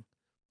programming.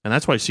 And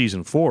that's why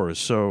season 4 is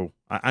so...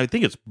 I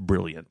think it's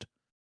brilliant.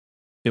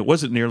 It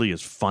wasn't nearly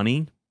as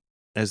funny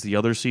as the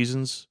other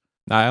seasons.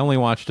 I only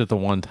watched it the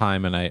one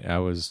time, and I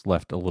was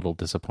left a little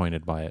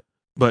disappointed by it.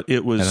 But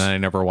it was... And I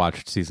never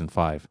watched season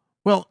 5.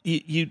 Well,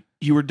 you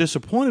were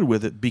disappointed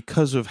with it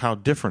because of how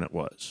different it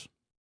was.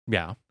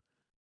 Yeah.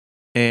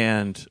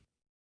 And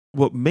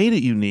what made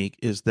it unique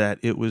is that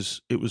it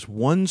was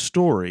one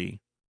story,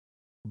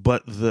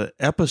 but the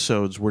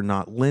episodes were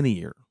not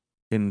linear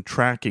in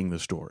tracking the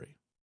story.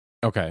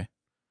 Okay.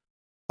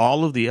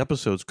 All of the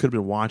episodes could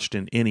have been watched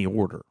in any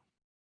order.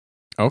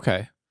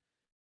 Okay.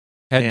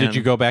 Did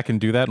you go back and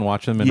do that and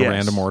watch them in a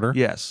random order?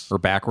 Yes. Or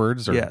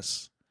backwards? Or?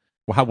 Yes.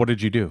 Well, what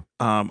did you do?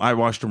 I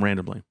watched them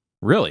randomly.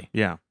 Really?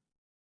 Yeah.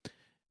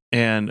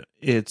 And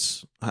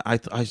it's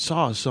I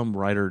saw some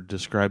writer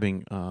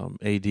describing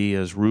AD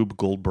as Rube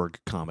Goldberg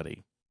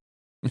comedy.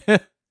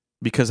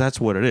 Because that's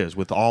what it is.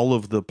 With all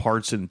of the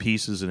parts and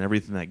pieces and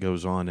everything that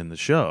goes on in the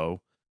show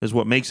is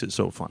what makes it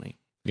so funny.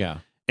 Yeah.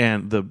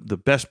 And the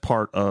best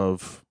part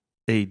of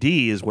AD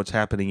is what's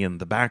happening in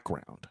the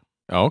background.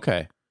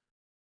 Okay.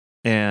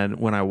 And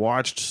when I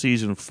watched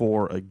season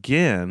 4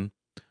 again,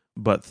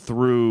 but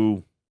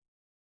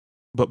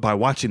by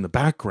watching the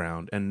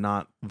background and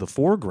not the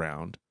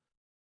foreground,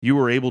 you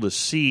were able to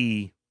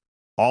see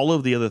all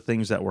of the other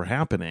things that were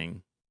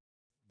happening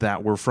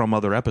that were from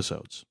other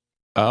episodes.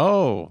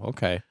 Oh,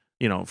 okay.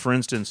 You know, for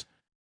instance,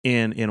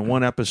 in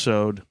one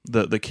episode,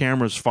 the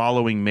camera's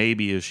following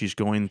Maybe as she's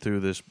going through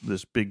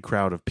this big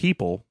crowd of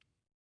people,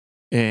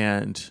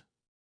 and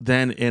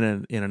then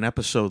in an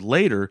episode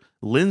later,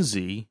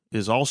 Lindsay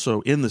is also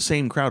in the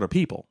same crowd of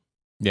people.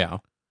 Yeah.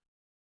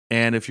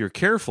 And if you're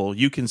careful,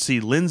 you can see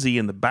Lindsay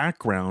in the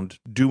background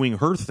doing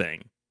her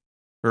thing,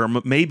 or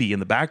maybe in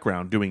the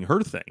background doing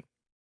her thing.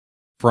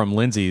 From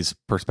Lindsay's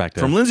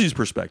perspective. And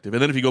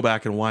then if you go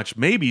back and watch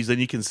Maybe's, then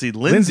you can see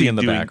Lindsay in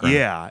the background.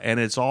 Yeah, and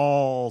it's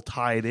all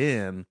tied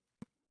in.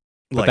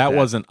 But that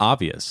wasn't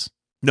obvious.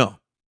 No.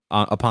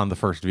 Upon the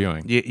first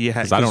viewing. Yeah,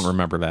 because I don't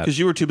remember that. Because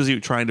you were too busy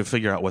trying to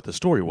figure out what the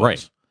story was.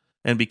 Right.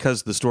 And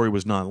because the story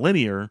was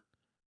nonlinear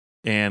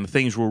and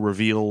things were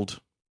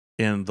revealed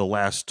in the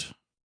last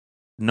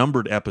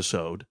numbered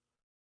episode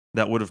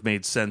that would have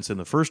made sense in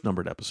the first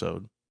numbered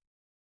episode,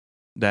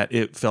 that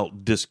it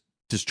felt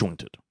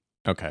disjointed.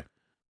 Okay.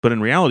 But in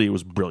reality, it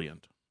was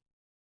brilliant.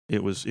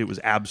 It was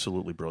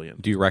absolutely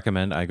brilliant. Do you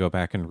recommend I go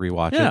back and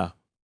rewatch it?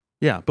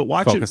 Yeah, but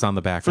Focus on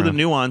the background. for the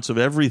nuance of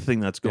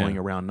everything that's going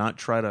around. Not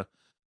try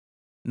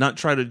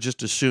to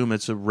just assume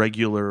it's a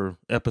regular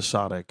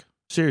episodic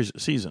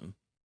season.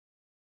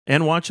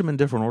 And watch them in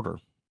different order.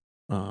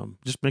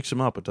 Just mix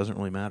them up. It doesn't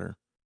really matter.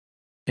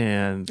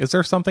 And is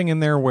there something in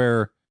there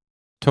where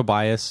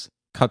Tobias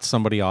cuts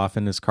somebody off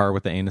in his car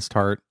with the anus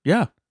tart?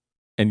 Yeah.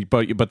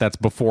 But that's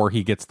before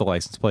he gets the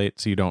license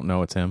plate, so you don't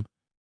know it's him?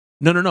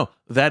 No.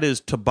 That is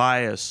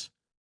Tobias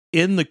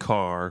in the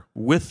car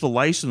with the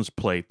license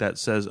plate that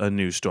says a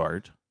new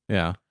start.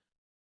 Yeah.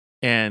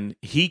 And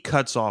he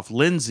cuts off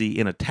Lindsay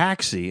in a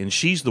taxi, and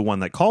she's the one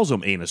that calls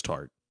him anus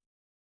tart.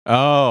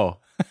 Oh.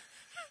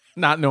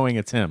 Not knowing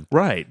it's him.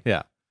 Right.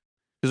 Yeah.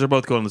 Because they're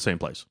both going to the same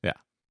place. Yeah.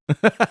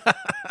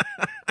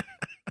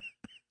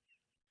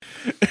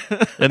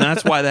 And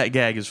that's why that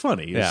gag is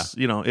funny. Yeah.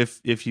 You know,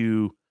 if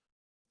you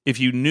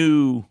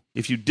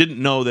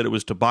didn't know that it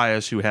was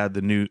Tobias who had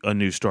a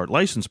new start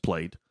license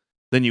plate,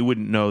 then you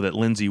wouldn't know that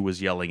Lindsay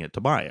was yelling at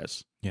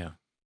Tobias. Yeah.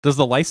 Does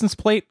the license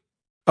plate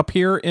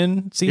appear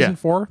in season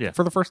 4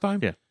 for the first time?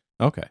 Yeah.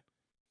 Okay.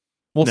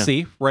 We'll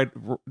see. Right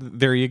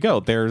there you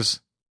go.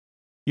 There's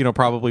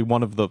probably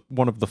one of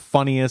the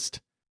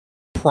funniest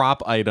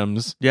prop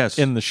items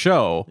in the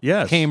show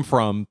came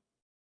from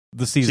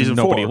the season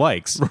nobody 4.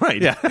 likes.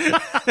 Right. Yeah.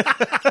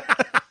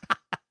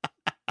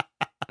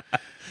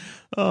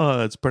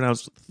 Oh, it's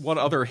pronounced. What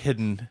other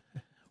hidden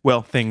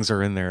things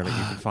are in there that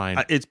you can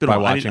find? It's been by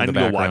watching. I the need to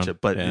go background. watch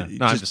it, but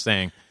I'm just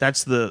saying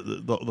that's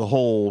the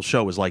whole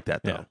show is like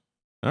that, though. Yeah.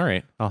 All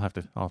right, I'll have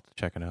to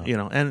check it out.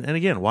 And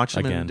again, watch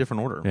them in a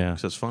different order. Yeah,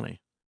 because it's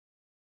funny.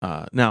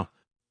 Now,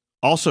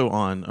 also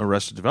on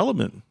Arrested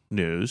Development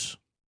news,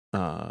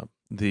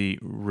 the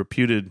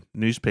reputed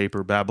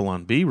newspaper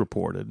Babylon Bee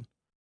reported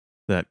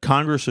that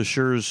Congress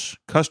assures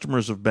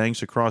customers of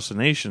banks across the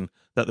nation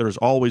that there is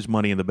always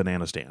money in the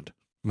banana stand.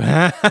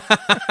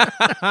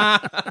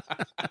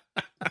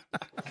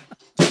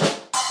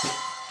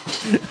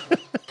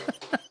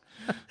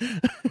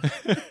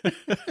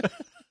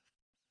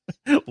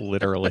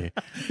 Literally.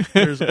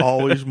 There's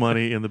always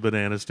money in the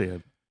banana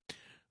stand.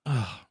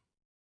 Oh,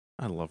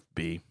 I love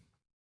B.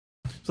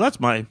 So that's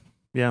my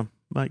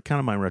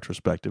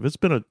retrospective. It's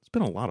been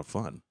a lot of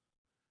fun.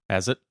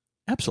 Has it?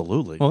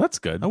 Absolutely. Well, that's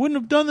good. I wouldn't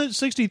have done that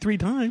 63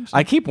 times.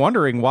 I keep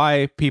wondering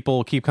why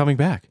people keep coming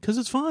back. Because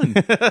it's fun.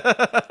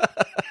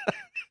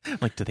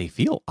 Like, do they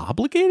feel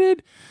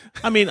obligated?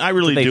 I mean, I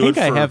really do. They do think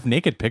it for, I have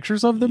naked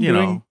pictures of them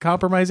doing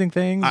compromising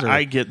things?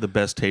 I get the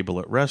best table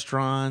at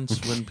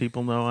restaurants when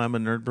people know I'm a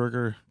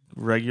NerdBurger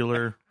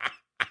regular.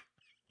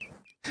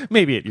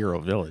 Maybe at Euro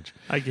Village.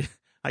 I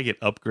get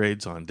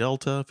upgrades on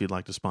Delta if you'd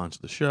like to sponsor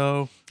the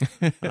show.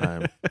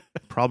 I'm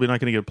probably not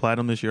going to get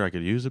platinum this year. I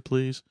could use it,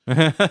 please.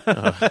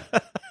 Haven't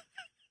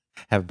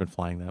been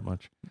flying that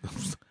much.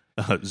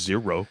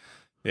 0.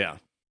 Yeah.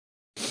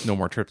 No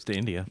more trips to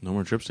India. No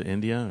more trips to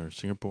India or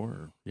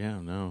Singapore.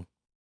 No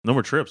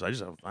more trips.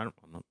 I'm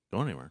not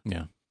going anywhere.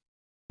 Yeah.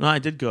 No, I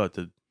did go out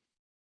to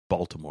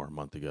Baltimore a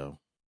month ago,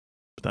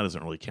 but that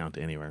doesn't really count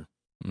to anywhere.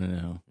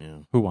 No. Yeah.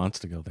 Who wants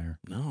to go there?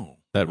 No.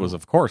 That was,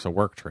 of course, a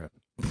work trip.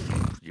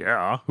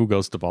 Yeah. Who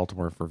goes to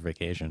Baltimore for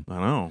vacation? I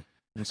know.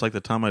 It's like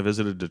the time I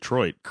visited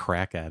Detroit.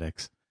 Crack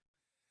addicts.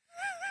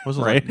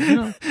 Wasn't right?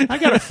 Like, I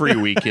got a free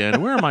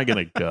weekend. Where am I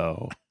going to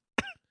go?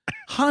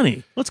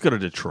 Honey, let's go to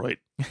Detroit.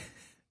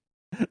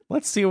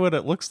 Let's see what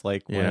it looks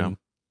like when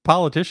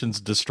politicians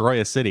destroy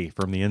a city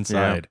from the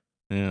inside.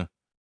 Yeah.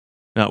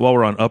 Now, while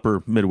we're on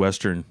upper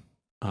Midwestern,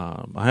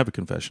 I have a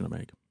confession to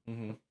make.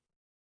 Mm-hmm.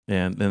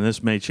 And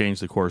this may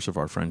change the course of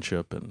our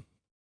friendship and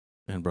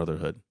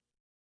brotherhood.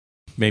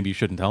 Maybe you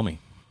shouldn't tell me.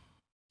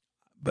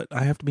 But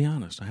I have to be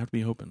honest. I have to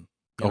be open.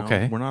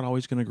 Okay. We're not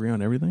always going to agree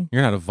on everything.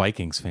 You're not a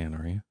Vikings fan,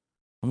 are you?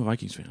 I'm a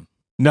Vikings fan.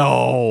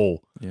 No.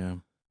 Yeah.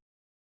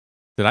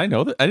 Did I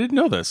know that? I didn't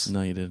know this.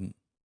 No, you didn't.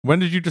 When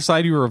did you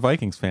decide you were a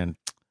Vikings fan?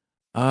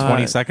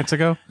 20 seconds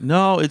ago?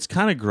 No, it's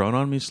kind of grown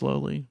on me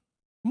slowly.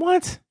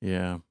 What?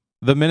 Yeah.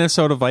 The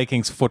Minnesota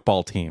Vikings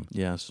football team.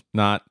 Yes.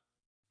 Not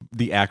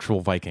the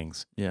actual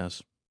Vikings.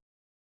 Yes.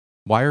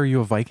 Why are you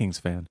a Vikings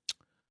fan?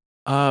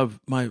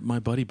 My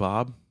buddy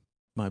Bob,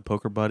 my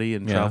poker buddy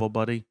and travel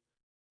buddy.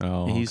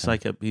 Oh, he's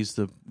okay. he's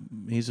a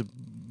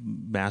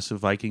massive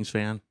Vikings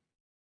fan,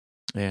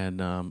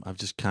 and I've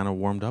just kind of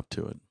warmed up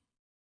to it.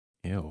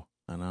 Ew.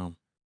 I know.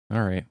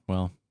 All right.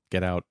 Well,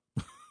 get out.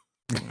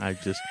 I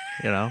just,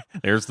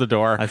 there's the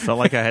door. I felt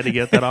like I had to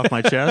get that off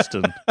my chest,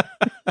 and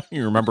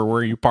you remember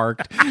where you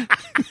parked.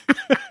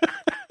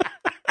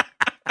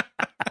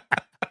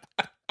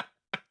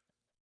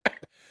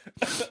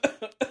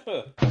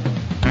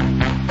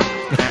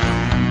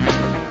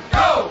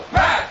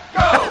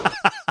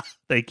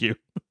 Thank you.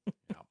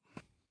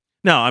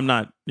 No, I'm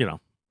not,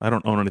 I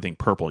don't own anything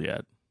purple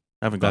yet.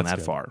 I haven't gone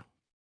that far.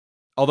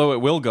 Although it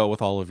will go with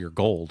all of your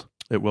gold.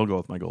 It will go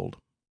with my gold.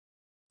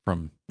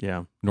 From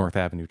North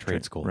Avenue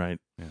Trade School. Right.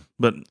 Yeah.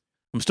 But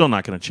I'm still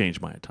not going to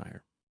change my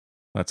attire.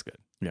 That's good.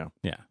 Yeah.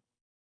 Yeah.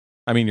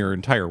 I mean, your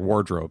entire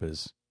wardrobe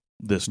is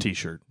this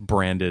T-shirt.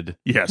 Branded.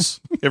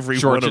 Yes. Every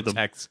Georgia one of them.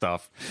 Tech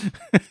stuff.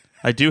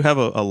 I do have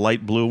a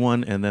light blue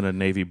one and then a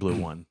navy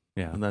blue one.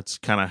 Yeah. And that's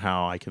kind of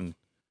how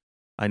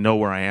I know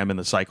where I am in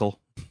the cycle.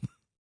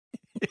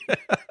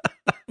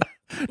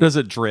 Does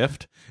it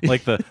drift?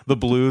 Like the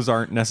blues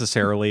aren't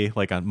necessarily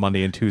like on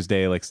Monday and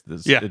Tuesday. Like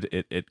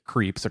it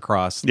creeps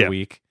across the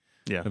week.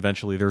 Yeah.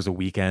 Eventually, there's a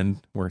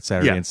weekend where it's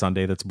Saturday and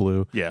Sunday that's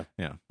blue. Yeah.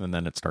 Yeah. And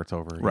then it starts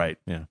over again. Right.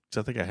 Yeah.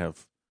 So I think I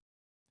have.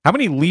 How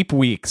many leap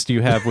weeks do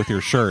you have with your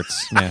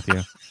shirts,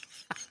 Matthew?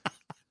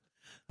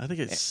 I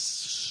think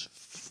it's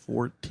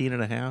 14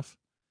 and a half.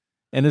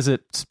 And is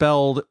it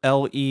spelled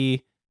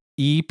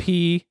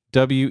LEEPWEAK?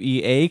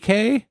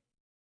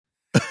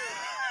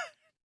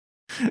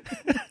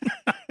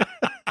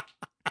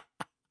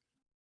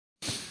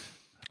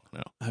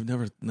 No, I've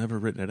never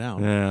written it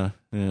out. Yeah.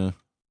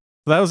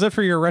 So that was it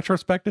for your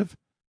retrospective?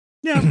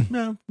 Yeah,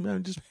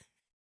 just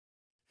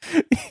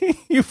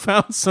you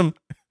found some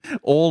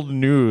old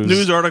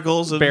news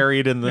articles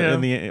buried in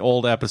the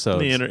old episodes,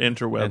 the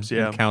interwebs.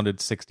 And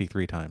counted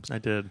 63 times. I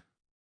did.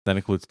 That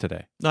includes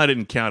today. No, I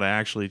didn't count. I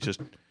actually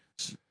just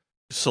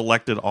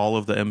selected all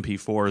of the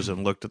MP4s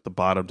and looked at the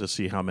bottom to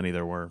see how many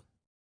there were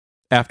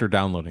after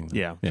downloading them.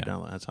 Yeah.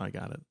 That's how I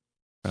got it.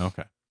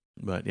 Okay.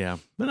 But no,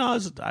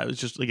 I was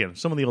just, again,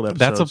 some of the old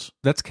episodes.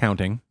 That's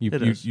counting.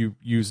 You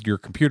used your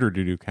computer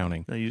to do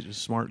counting. I used a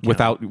smart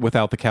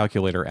without the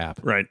calculator app.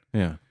 Right.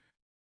 Yeah.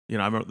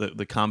 I remember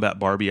the Combat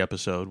Barbie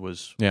episode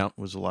was a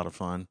lot of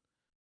fun.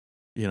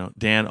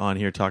 Dan on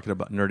here talking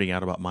about nerding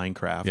out about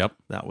Minecraft. Yep.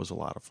 That was a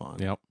lot of fun.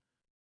 Yep.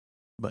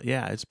 But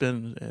yeah, it's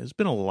been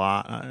a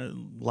lot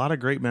of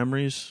great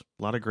memories,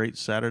 a lot of great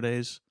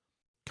Saturdays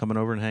coming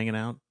over and hanging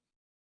out.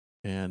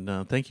 And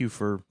thank you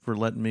for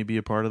letting me be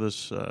a part of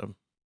this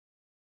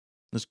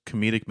this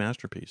comedic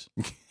masterpiece.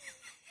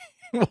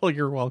 Well,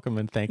 you're welcome,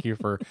 and thank you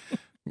for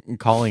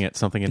calling it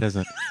something it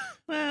isn't.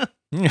 I'm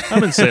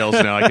in sales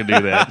now. I can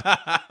do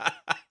that.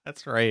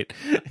 That's right.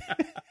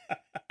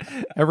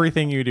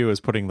 Everything you do is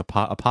putting a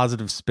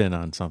positive spin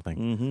on something.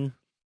 Mm-hmm.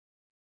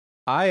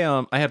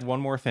 I had one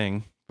more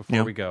thing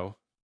before we go.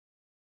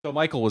 So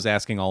Michael was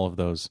asking all of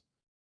those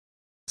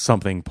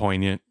something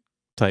poignant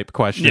type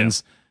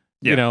questions.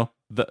 Yeah.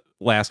 The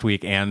last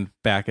week and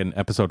back in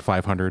episode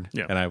 500,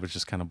 and I was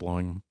just kind of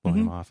blowing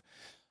him off.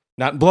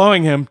 Not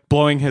blowing him,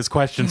 blowing his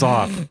questions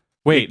off.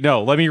 Wait,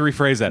 no, let me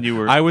rephrase that.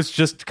 I was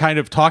just kind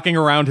of talking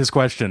around his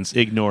questions.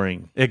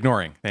 Ignoring.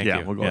 Thank you.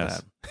 Yeah, we'll go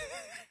with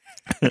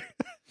that.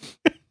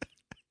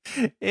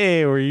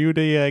 Hey, were you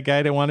the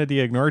guy that wanted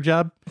the ignore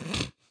job?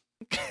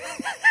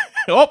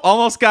 Oh,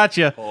 almost got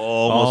you.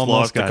 Almost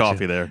lost the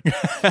coffee there.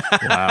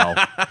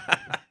 Wow.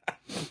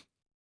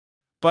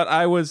 But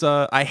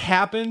I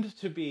happened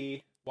to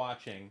be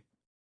watching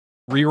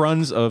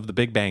reruns of The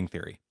Big Bang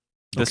Theory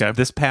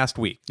this past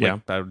week.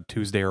 About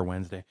Tuesday or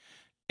Wednesday.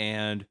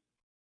 And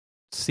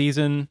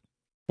season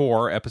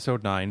 4,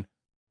 episode 9,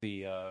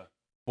 the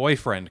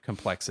boyfriend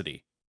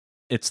complexity.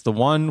 It's the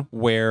one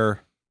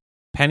where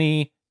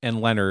Penny and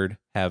Leonard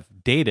have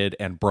dated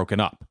and broken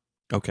up.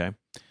 Okay.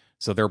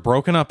 So they're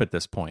broken up at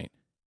this point.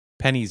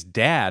 Penny's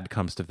dad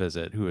comes to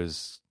visit, who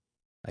is,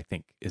 I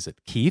think, is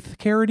it Keith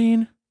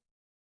Carradine?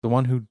 The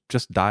one who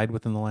just died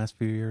within the last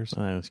few years? It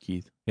was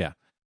Keith. Yeah.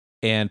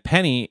 And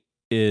Penny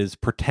is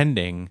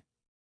pretending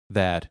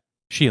that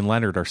she and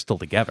Leonard are still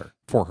together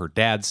for her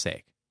dad's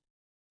sake,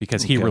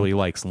 because he really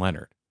likes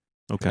Leonard.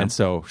 Okay. And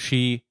so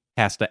she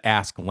has to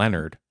ask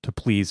Leonard to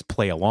please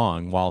play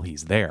along while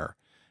he's there.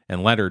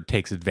 And Leonard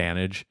takes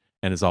advantage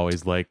and is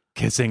always like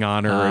kissing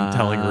on her and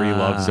telling her he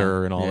loves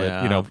her and all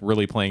that,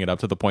 really playing it up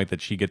to the point that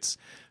she gets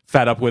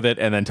fed up with it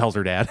and then tells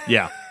her dad.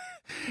 Yeah.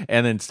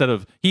 And instead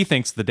of, he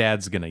thinks the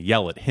dad's going to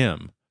yell at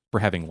him for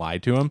having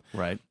lied to him.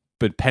 Right.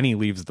 But Penny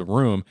leaves the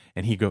room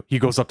and he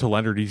goes up to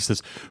Leonard and he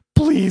says,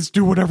 please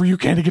do whatever you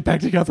can to get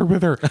back together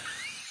with her.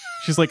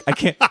 She's like, I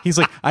can't. He's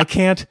like, I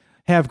can't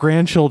have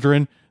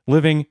grandchildren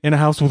living in a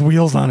house with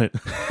wheels on it.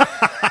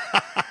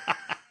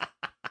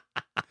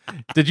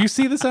 Did you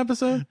see this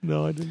episode?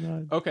 No, I did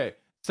not. Okay.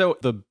 So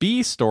the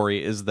B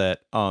story is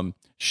that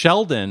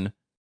Sheldon,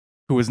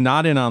 who is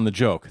not in on the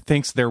joke,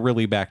 thinks they're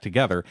really back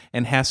together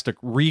and has to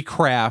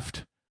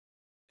recraft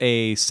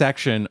a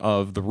section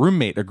of the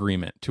roommate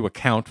agreement to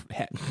account,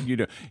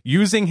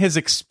 using his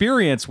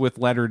experience with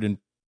Leonard and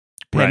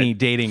Penny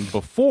dating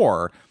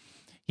before.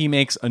 He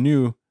makes a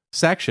new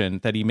section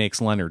that he makes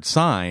Leonard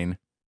sign.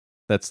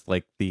 That's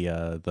like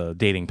the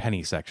dating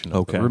Penny section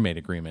of the roommate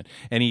agreement.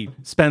 And he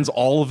spends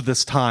all of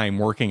this time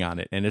working on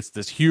it. And it's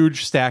this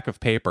huge stack of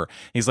paper.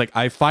 He's like,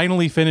 I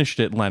finally finished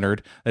it,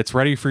 Leonard. It's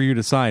ready for you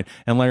to sign.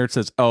 And Leonard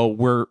says, oh,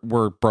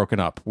 we're broken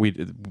up. We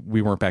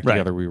weren't back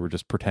together. We were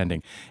just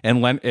pretending.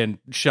 And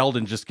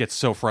Sheldon just gets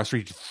so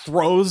frustrated. He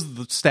throws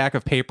the stack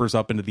of papers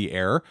up into the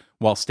air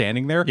while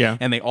standing there. Yeah.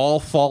 And they all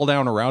fall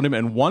down around him.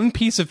 And one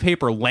piece of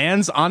paper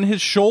lands on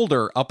his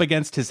shoulder up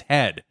against his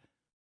head.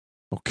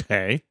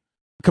 Okay.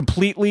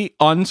 Completely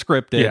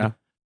unscripted,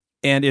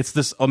 and it's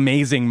this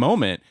amazing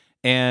moment.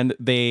 And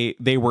they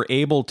were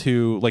able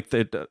to, like,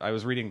 I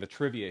was reading the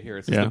trivia here.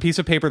 It says the piece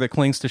of paper that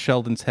clings to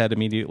Sheldon's head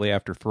immediately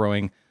after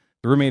throwing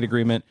the roommate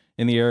agreement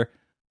in the air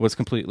was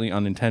completely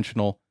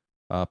unintentional.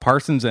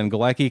 Parsons and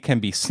Galecki can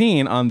be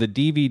seen on the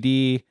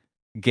DVD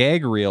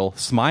gag reel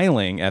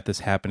smiling at this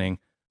happening,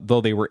 though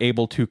they were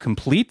able to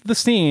complete the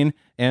scene,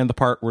 and the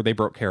part where they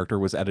broke character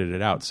was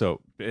edited out.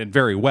 So, and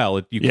very well,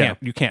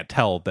 you can't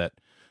tell that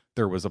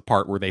there was a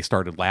part where they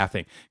started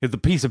laughing. The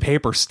piece of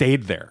paper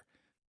stayed there.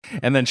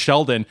 And then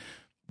Sheldon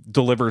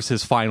delivers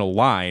his final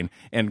line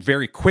and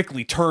very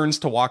quickly turns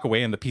to walk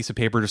away, and the piece of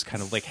paper just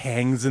kind of like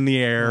hangs in the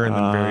air and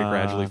then very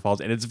gradually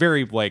falls. And it's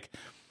very like,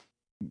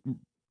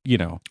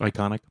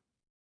 iconic.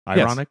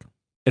 Ironic. Yes.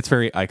 It's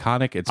very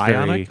iconic. It's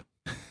Ionic?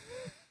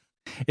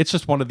 It's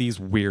just one of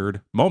these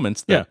weird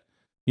moments that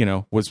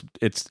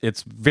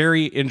it's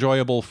very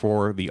enjoyable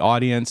for the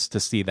audience to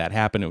see that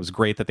happen. It was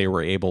great that they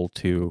were able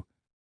to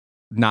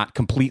not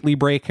completely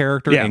break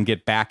character and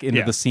get back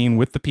into the scene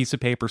with the piece of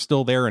paper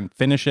still there and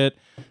finish it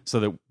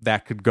so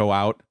that could go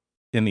out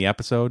in the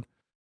episode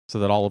so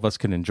that all of us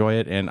can enjoy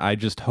it. And I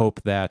just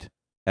hope that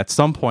at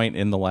some point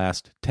in the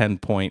last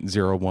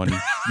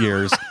 10.01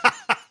 years,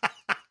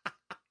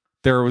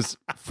 there was,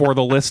 for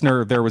the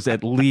listener, there was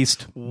at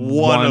least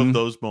one of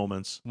those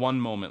moments. One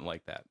moment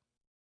like that.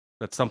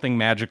 That something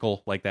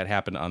magical like that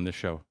happened on this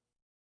show.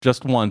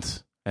 Just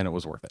once, and it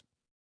was worth it.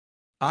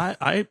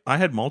 I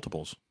had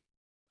multiples.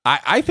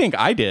 I think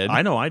I did.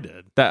 I know I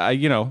did. That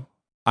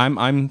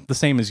I'm the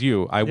same as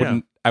you. I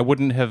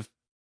wouldn't have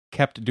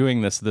kept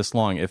doing this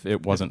long if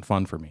it wasn't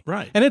fun for me.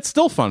 Right. And it's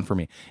still fun for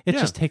me. It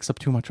just takes up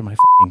too much of my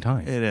fucking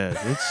time. It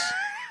is.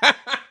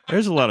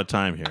 There's a lot of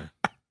time here.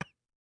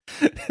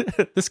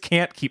 This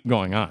can't keep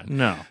going on.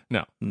 No.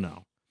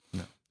 No.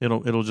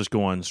 It'll just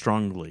go on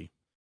strongly.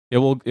 It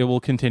will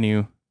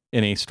continue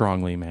in a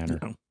strongly manner,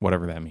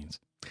 whatever that means.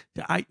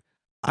 I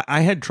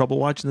had trouble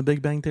watching The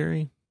Big Bang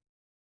Theory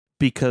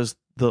because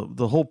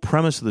the whole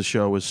premise of the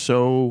show was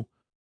so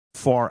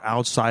far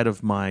outside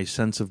of my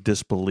sense of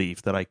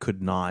disbelief that I could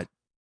not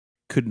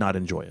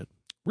enjoy it.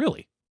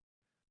 Really?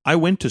 I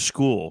went to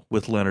school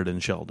with Leonard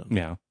and Sheldon.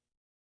 Yeah.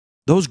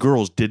 Those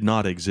girls did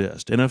not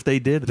exist. And if they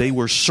did, they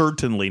were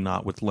certainly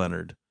not with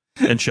Leonard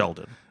and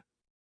Sheldon.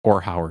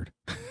 Or Howard.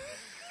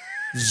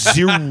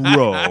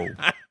 0.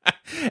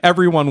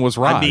 Everyone was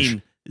Raj. I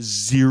mean,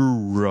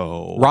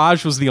 Zero.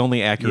 Raj was the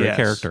only accurate Yes.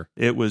 character.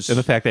 It was. And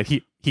the fact that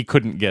he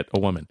couldn't get a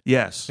woman.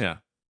 Yes. Yeah.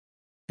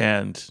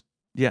 And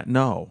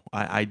no,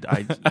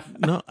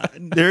 no.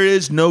 There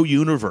is no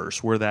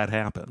universe where that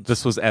happens.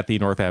 This was at the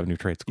North Avenue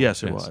Trade School.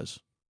 Yes, it was.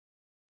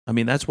 I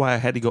mean, that's why I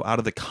had to go out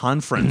of the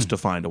conference to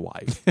find a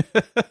wife.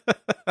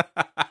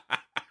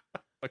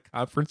 What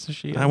conference is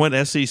she at? I went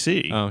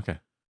SEC. Oh, okay.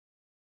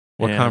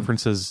 What And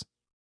conference is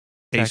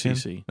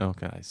ACC.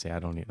 Okay, I see. I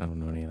don't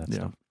know any of that Yeah.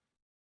 stuff.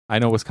 I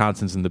know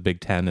Wisconsin's in the Big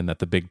Ten, and that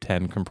the Big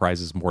Ten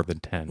comprises more than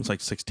 10 It's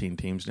like 16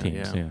 teams now.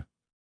 teams. Yeah.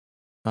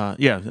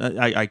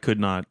 I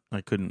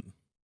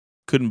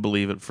couldn't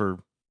believe it for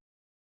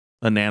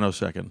a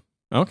nanosecond.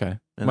 Okay.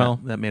 And well,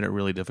 that made it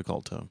really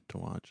difficult to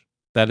watch.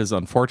 that is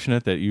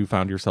unfortunate that you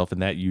found yourself in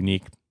that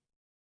unique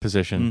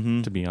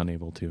position Mhm. to be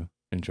unable to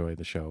enjoy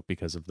the show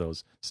because of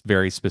those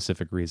very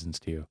specific reasons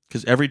to you.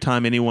 Because every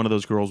time any one of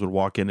those girls would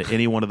walk into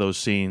any one of those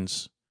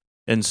scenes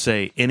and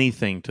say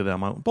anything to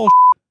them, I'm bullshit.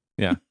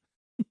 Yeah.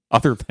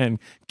 Other than,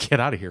 get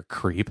out of here,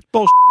 creep.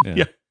 Bullshit.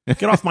 Yeah.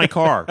 Get off my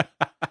car.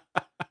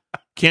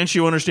 Can't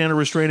you understand a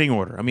restraining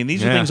order? I mean,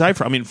 these are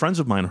things friends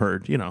of mine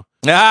heard,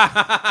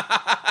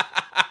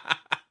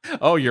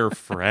 Oh, your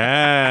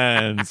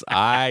friends.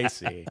 I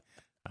see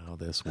how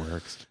this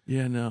works.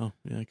 Yeah, no.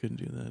 Yeah, I couldn't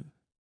do that.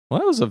 Well,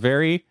 that was a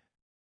very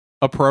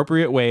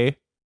appropriate way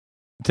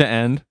to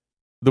end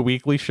the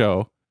weekly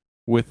show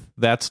with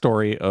that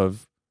story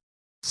of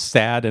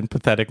sad and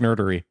pathetic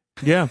nerdery.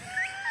 Yeah,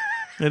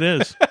 it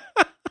is.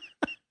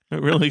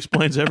 It really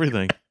explains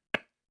everything.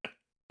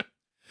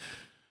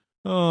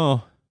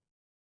 Oh,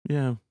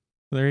 yeah.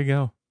 There you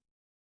go.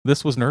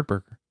 This was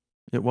NerdBurger.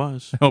 It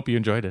was. I hope you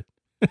enjoyed it.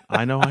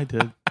 I know I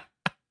did.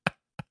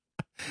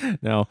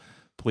 Now,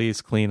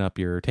 please clean up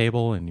your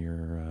table and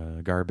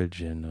your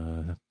garbage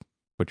and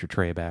put your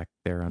tray back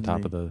there on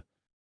top of the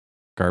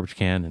garbage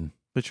can and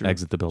Put your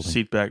exit the building.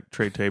 seat back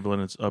tray table in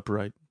its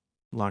upright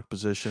locked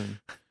position.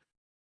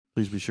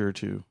 Please be sure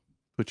to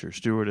put your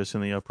stewardess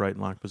in the upright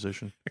and locked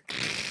position.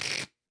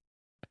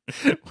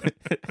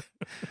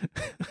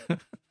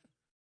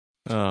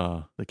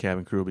 The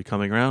cabin crew will be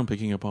coming around,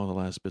 picking up all the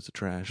last bits of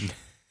trash.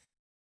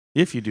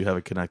 If you do have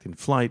a connecting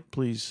flight,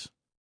 please.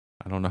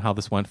 I don't know how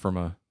this went from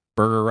a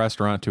burger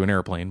restaurant to an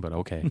airplane, but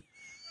okay.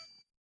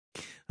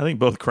 I think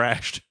both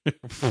crashed.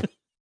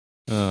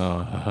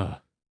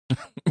 Well,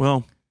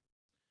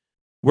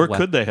 where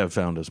could they have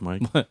found us,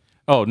 Mike?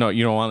 Oh, no,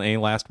 you don't want any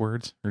last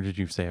words? Or did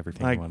you say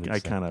everything you wanted to say? I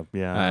kind of,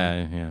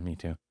 yeah. Yeah, me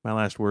too. My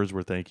last words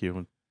were thank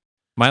you.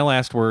 My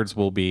last words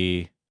will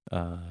be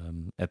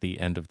at the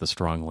end of the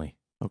strongly.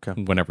 Okay.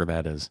 Whenever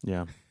that is.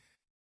 Yeah.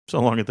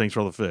 So long and thanks for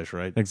all the fish,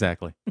 right?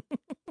 Exactly.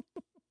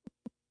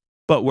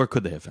 But where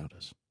could they have found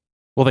us?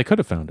 Well, they could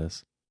have found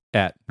us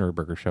at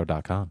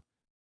nerdburgershow.com,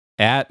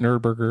 at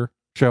Nerdburger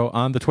Show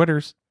on the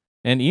Twitters,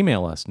 and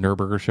email us,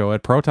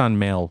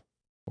 nerdburgershow@protonmail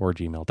or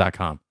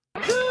gmail.com.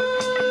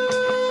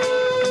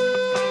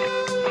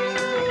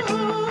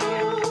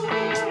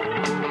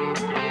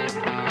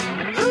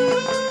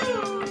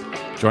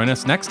 Join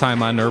us next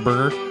time on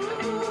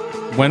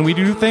NerdBurger when we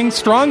do things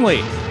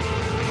strongly.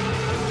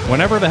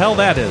 Whenever the hell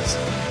that is.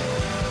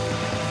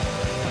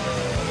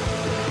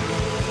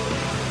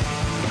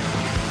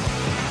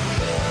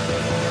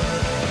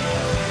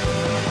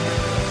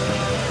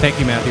 Thank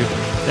you, Matthew.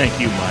 Thank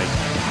you, Mike.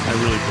 I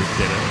really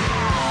appreciate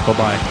it.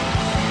 Bye-bye.